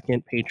to a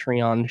second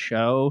Patreon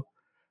show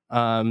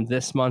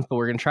this month, but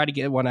we're going to try to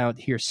get one out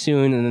here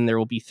soon, and then there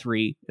will be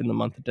 3 in the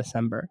month of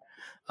December.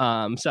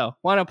 So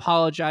want to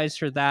apologize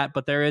for that,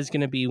 but there is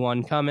going to be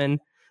one coming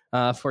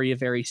for you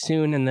very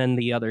soon, and then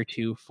the other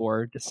 2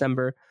 for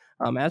December.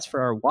 As for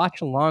our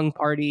watch along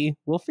party,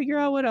 we'll figure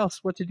out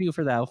what to do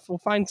for that. We'll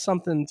find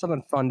something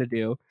fun to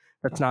do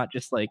that's not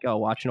just like,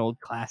 watch an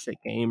old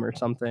classic game or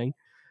something.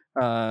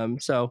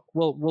 So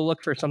we'll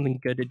look for something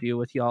good to do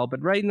with y'all.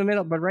 But right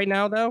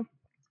now though,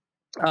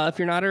 if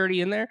you're not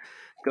already in there,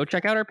 go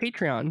check out our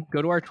Patreon.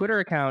 Go to our Twitter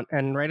account,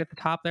 and right at the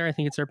top there, I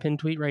think it's our pinned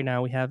tweet right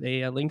now, we have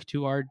a link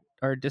to our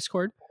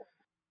Discord.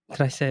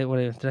 Did I say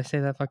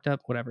that fucked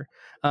up? Whatever.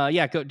 Go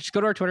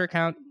to our Twitter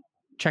account.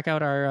 Check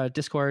out our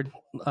Discord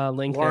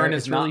link. Lauren there.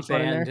 is really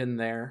banned in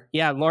there.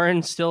 Yeah,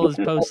 Lauren still is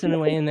posting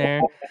away in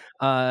there.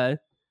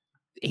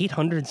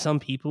 800 some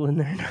people in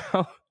there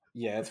now.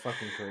 Yeah, it's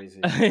fucking crazy.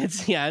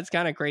 It's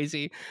kind of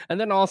crazy. And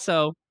then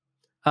also,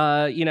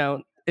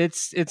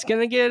 it's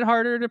gonna get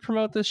harder to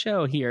promote the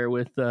show here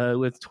with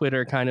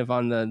Twitter kind of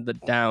on the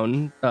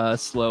down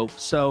slope.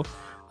 So,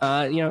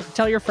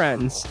 tell your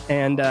friends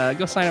and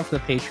go sign up for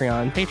the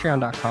Patreon.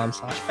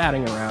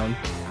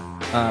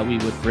 Patreon.com/battingaround. We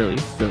would really,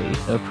 really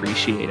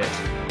appreciate it.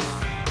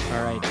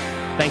 All right.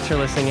 Thanks for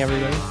listening,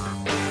 everybody.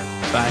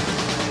 Bye.